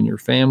risk in your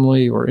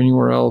family or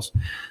anywhere else,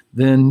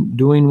 then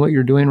doing what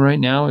you're doing right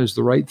now is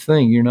the right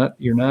thing. You're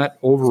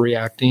not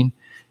overreacting,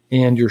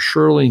 and you're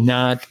surely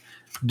not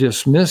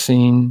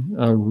dismissing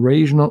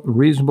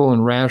reasonable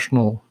and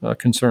rational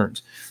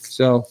concerns.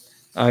 So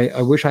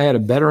I wish I had a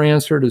better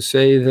answer to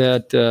say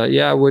that,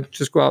 I would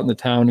just go out in the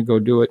town and go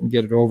do it and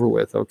get it over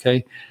with,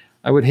 okay?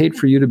 I would hate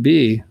for you to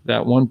be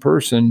that one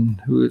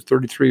person who is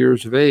 33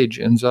 years of age,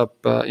 ends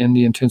up in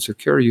the intensive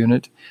care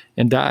unit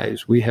and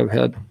dies. We have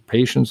had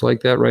patients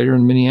like that right here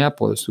in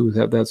Minneapolis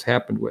that's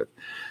happened with.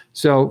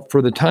 So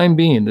for the time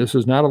being, this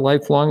is not a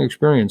lifelong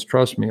experience,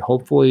 trust me.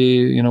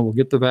 Hopefully, we'll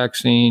get the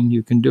vaccine.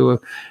 You can do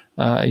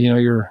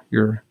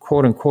your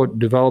quote unquote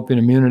developing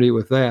immunity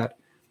with that.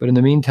 But in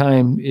the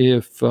meantime,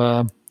 if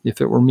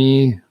it were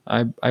me,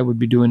 I would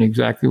be doing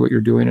exactly what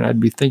you're doing, and I'd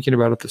be thinking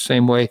about it the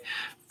same way.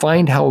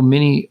 Find how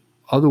many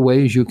other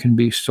ways you can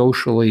be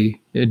socially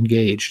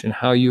engaged, and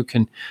how you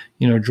can,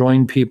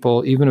 join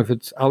people, even if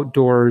it's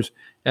outdoors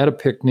at a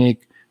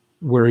picnic,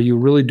 where you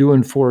really do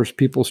enforce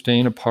people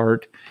staying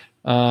apart.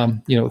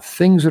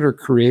 Things that are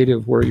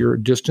creative where you're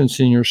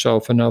distancing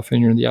yourself enough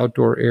and you're in the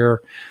outdoor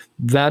air.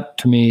 That,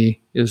 to me,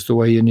 is the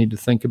way you need to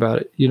think about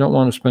it. You don't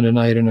want to spend a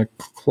night in a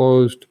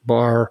closed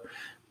bar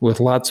with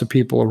lots of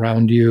people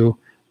around you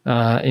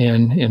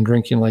and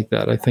drinking like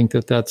that. I think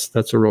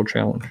that's a real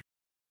challenge.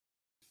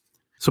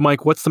 So,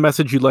 Mike, what's the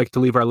message you'd like to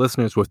leave our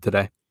listeners with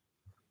today?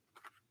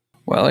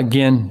 Well,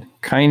 again,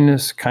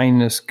 kindness,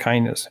 kindness,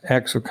 kindness,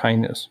 acts of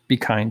kindness. Be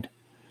kind.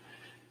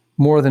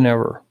 More than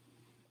ever,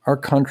 our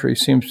country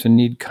seems to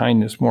need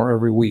kindness more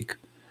every week.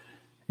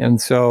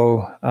 And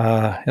so,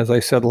 as I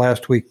said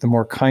last week, the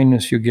more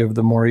kindness you give,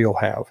 the more you'll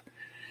have.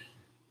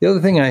 The other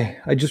thing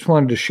I just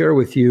wanted to share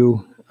with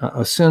you,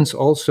 a sense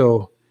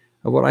also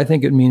of what I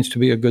think it means to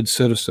be a good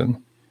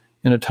citizen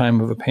in a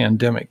time of a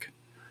pandemic.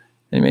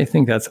 And you may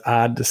think that's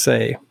odd to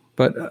say,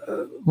 but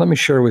let me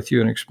share with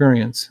you an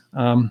experience.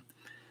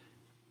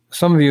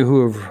 Some of you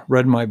who have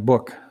read my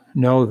book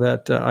know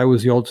that I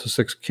was the oldest of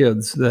 6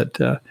 kids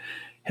that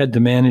had to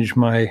manage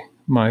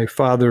my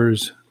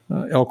father's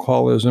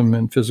alcoholism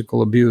and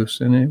physical abuse,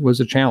 and it was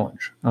a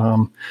challenge,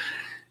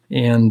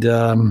 and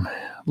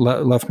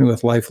left me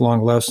with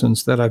lifelong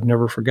lessons that I've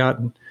never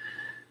forgotten.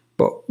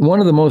 But one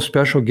of the most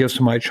special gifts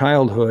of my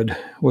childhood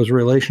was a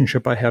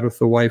relationship I had with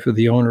the wife of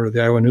the owner of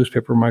the Iowa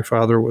newspaper. My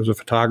father was a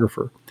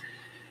photographer.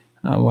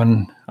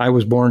 When I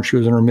was born, she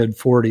was in her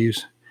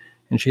mid-40s,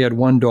 and she had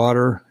one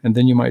daughter, and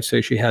then you might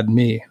say she had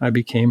me. I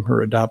became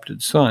her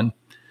adopted son.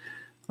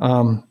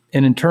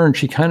 And in turn,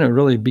 she kind of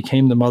really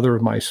became the mother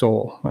of my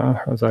soul.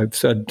 As I've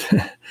said,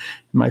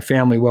 my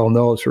family well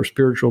knows her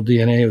spiritual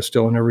DNA is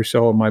still in every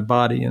cell of my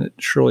body, and it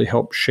surely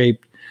helped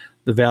shape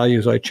the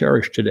values I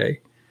cherish today.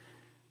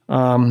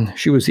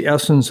 She was the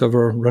essence of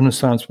a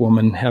Renaissance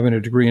woman, having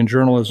a degree in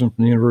journalism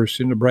from the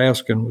University of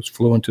Nebraska, and was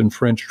fluent in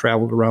French,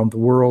 traveled around the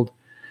world.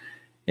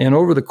 And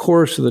over the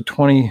course of the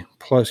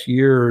 20-plus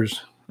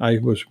years, I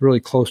was really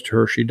close to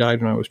her. She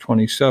died when I was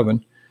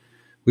 27.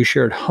 We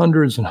shared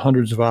hundreds and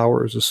hundreds of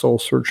hours of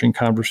soul-searching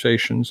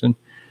conversations, and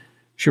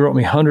she wrote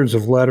me hundreds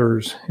of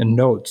letters and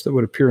notes that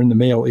would appear in the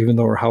mail, even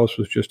though her house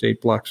was just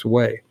 8 blocks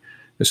away.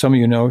 As some of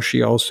you know,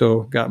 she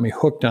also got me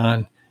hooked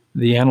on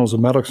the Annals of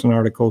Medicine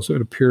articles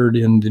that appeared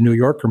in the New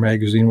Yorker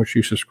magazine, which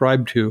she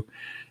subscribed to,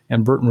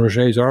 and Burton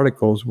Roget's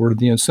articles were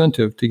the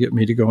incentive to get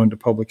me to go into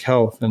public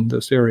health in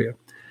this area.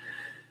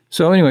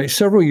 So anyway,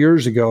 several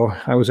years ago,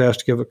 I was asked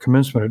to give a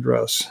commencement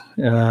address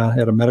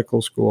at a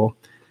medical school.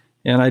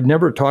 And I'd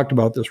never talked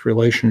about this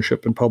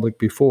relationship in public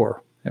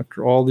before,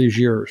 after all these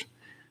years.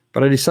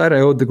 But I decided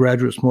I owed the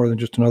graduates more than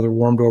just another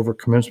warmed-over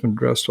commencement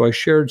address, so I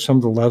shared some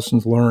of the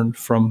lessons learned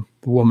from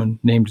the woman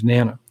named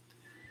Nana.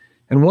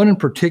 And one in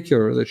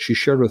particular that she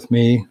shared with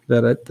me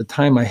that at the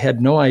time I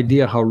had no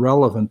idea how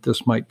relevant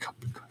this might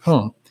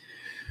become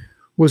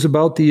was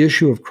about the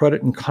issue of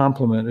credit and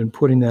compliment and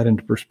putting that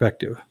into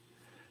perspective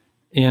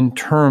in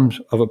terms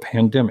of a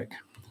pandemic,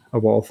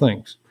 of all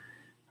things.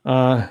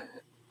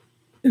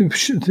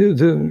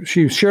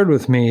 She shared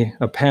with me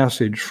a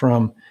passage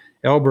from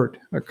Albert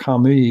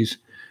Camus'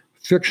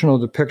 fictional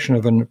depiction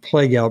of a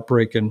plague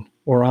outbreak in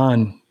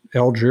Oran,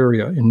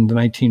 Algeria in the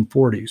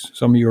 1940s.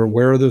 Some of you are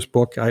aware of this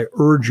book. I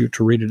urge you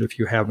to read it if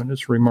you haven't.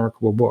 It's a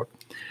remarkable book.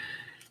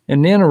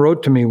 And Nana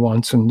wrote to me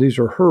once, and these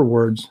are her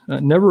words,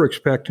 never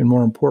expect and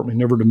more importantly,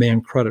 never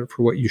demand credit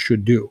for what you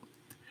should do.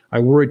 I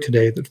worry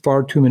today that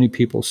far too many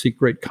people seek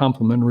great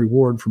compliment and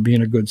reward for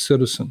being a good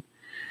citizen.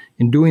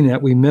 In doing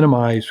that, we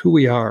minimize who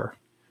we are.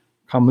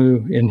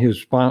 Camus, in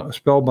his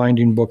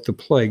spellbinding book, The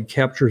Plague,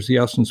 captures the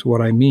essence of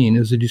what I mean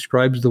as he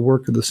describes the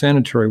work of the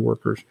sanitary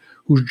workers,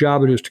 whose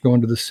job it is to go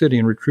into the city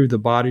and retrieve the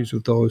bodies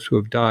of those who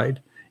have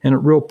died, and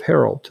at real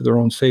peril to their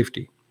own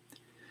safety.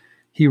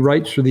 He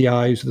writes through the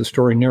eyes of the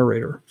story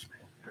narrator,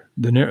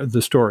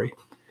 the story.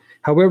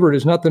 However, it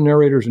is not the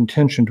narrator's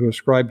intention to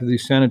ascribe to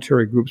these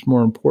sanitary groups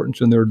more importance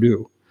than their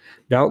due.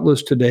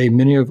 Doubtless today,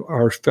 many of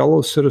our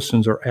fellow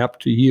citizens are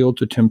apt to yield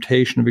to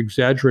temptation of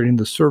exaggerating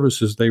the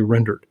services they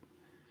rendered.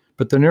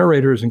 But the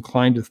narrator is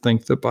inclined to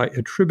think that by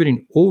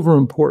attributing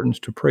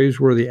overimportance to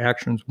praiseworthy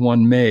actions,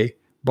 one may,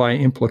 by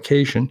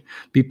implication,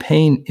 be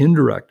paying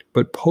indirect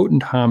but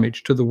potent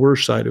homage to the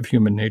worst side of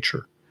human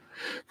nature.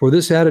 For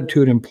this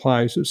attitude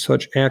implies that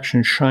such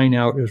actions shine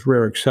out as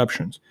rare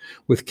exceptions,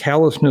 with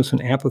callousness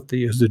and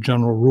apathy as the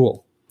general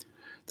rule.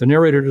 The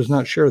narrator does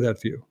not share that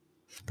view.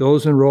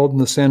 Those enrolled in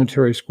the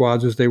sanitary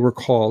squads, as they were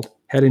called,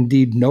 had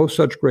indeed no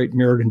such great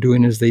merit in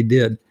doing as they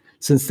did,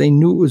 since they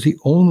knew it was the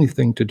only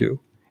thing to do,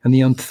 and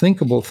the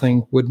unthinkable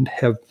thing wouldn't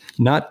have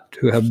not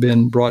to have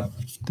been brought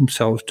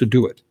themselves to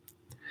do it.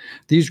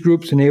 These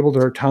groups enabled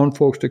our town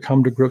folks to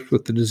come to grips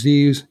with the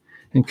disease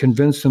and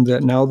convinced them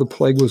that now the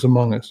plague was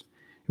among us.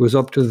 It was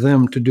up to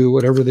them to do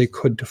whatever they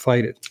could to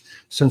fight it.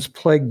 Since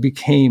plague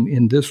became,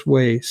 in this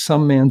way,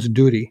 some man's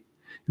duty,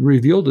 it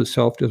revealed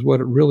itself as what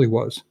it really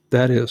was,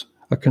 that is,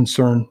 a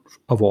concern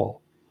of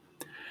all.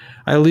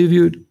 I leave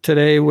you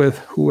today with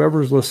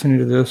whoever's listening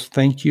to this.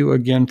 Thank you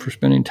again for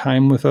spending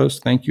time with us.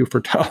 Thank you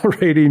for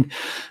tolerating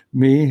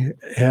me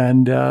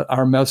and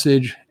our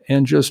message.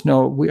 And just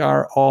know we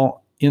are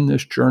all in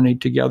this journey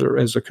together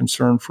as a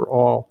concern for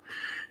all.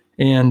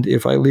 And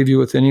if I leave you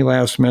with any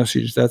last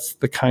message, that's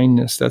the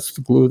kindness, that's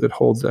the glue that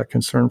holds that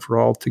concern for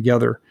all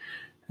together.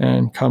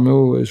 And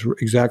Camus is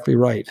exactly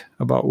right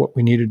about what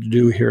we needed to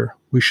do here.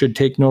 We should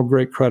take no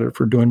great credit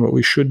for doing what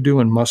we should do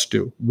and must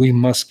do. We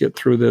must get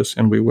through this,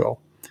 and we will.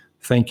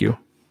 Thank you.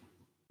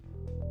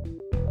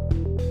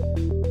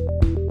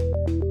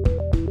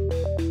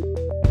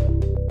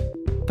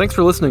 Thanks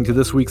for listening to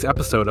this week's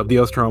episode of the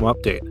Osterholm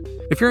Update.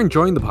 If you're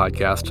enjoying the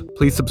podcast,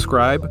 please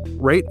subscribe,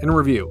 rate, and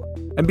review.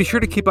 And be sure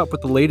to keep up with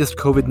the latest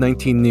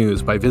COVID-19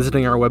 news by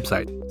visiting our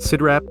website,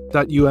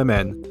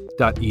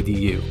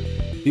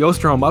 cidrap.umn.edu. The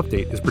Osterholm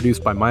Update is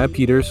produced by Maya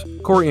Peters,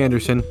 Corey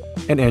Anderson,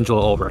 and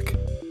Angela Ulrich.